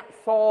can't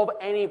solve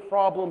any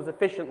problems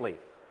efficiently.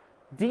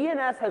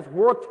 DNS has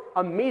worked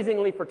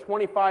amazingly for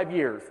 25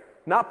 years.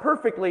 Not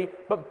perfectly,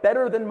 but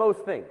better than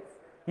most things.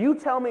 You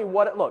tell me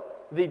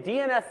the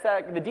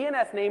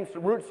DNS names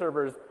root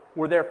servers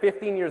were there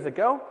 15 years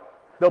ago.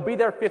 They'll be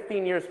there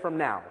 15 years from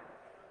now.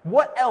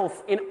 What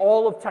else in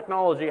all of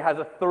technology has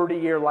a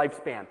 30-year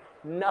lifespan?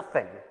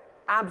 Nothing.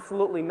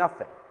 Absolutely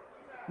nothing.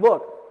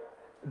 Look,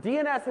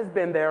 DNS has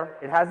been there.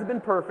 It hasn't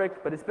been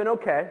perfect, but it's been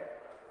okay.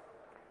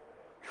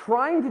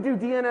 Trying to do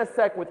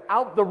DNSSEC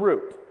without the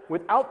root,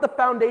 without the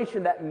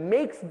foundation that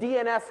makes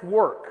DNS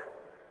work,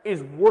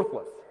 is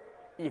worthless.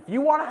 If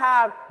you want to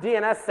have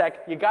DNSSEC,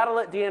 you got to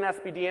let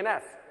DNS be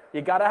DNS.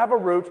 You got to have a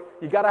root.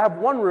 You got to have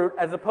one root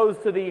as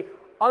opposed to the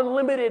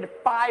unlimited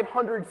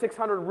 500,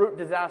 600 root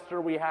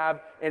disaster we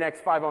have in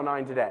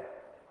X509 today.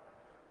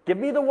 Give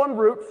me the one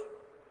root,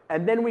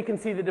 and then we can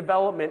see the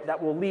development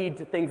that will lead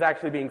to things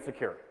actually being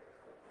secure.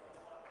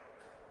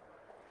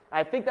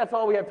 I think that's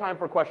all we have time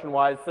for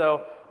question-wise,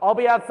 so I'll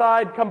be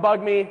outside. Come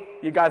bug me.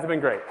 You guys have been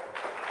great.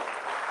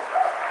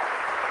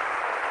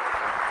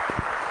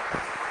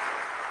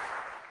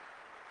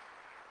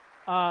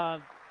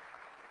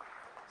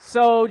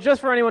 So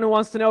just for anyone who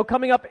wants to know,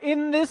 coming up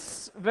in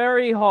this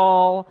very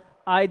hall,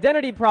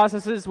 identity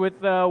processes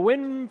with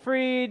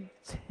Winfried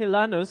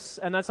Tilanus,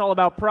 and that's all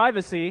about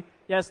privacy.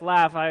 Yes,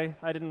 laugh, I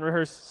didn't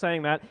rehearse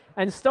saying that.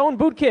 And Stone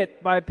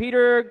Bootkit by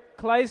Peter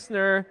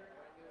Kleisner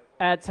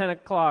at 10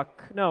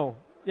 o'clock. No,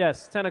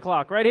 yes, 10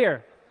 o'clock, right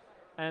here.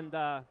 And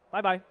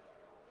bye-bye.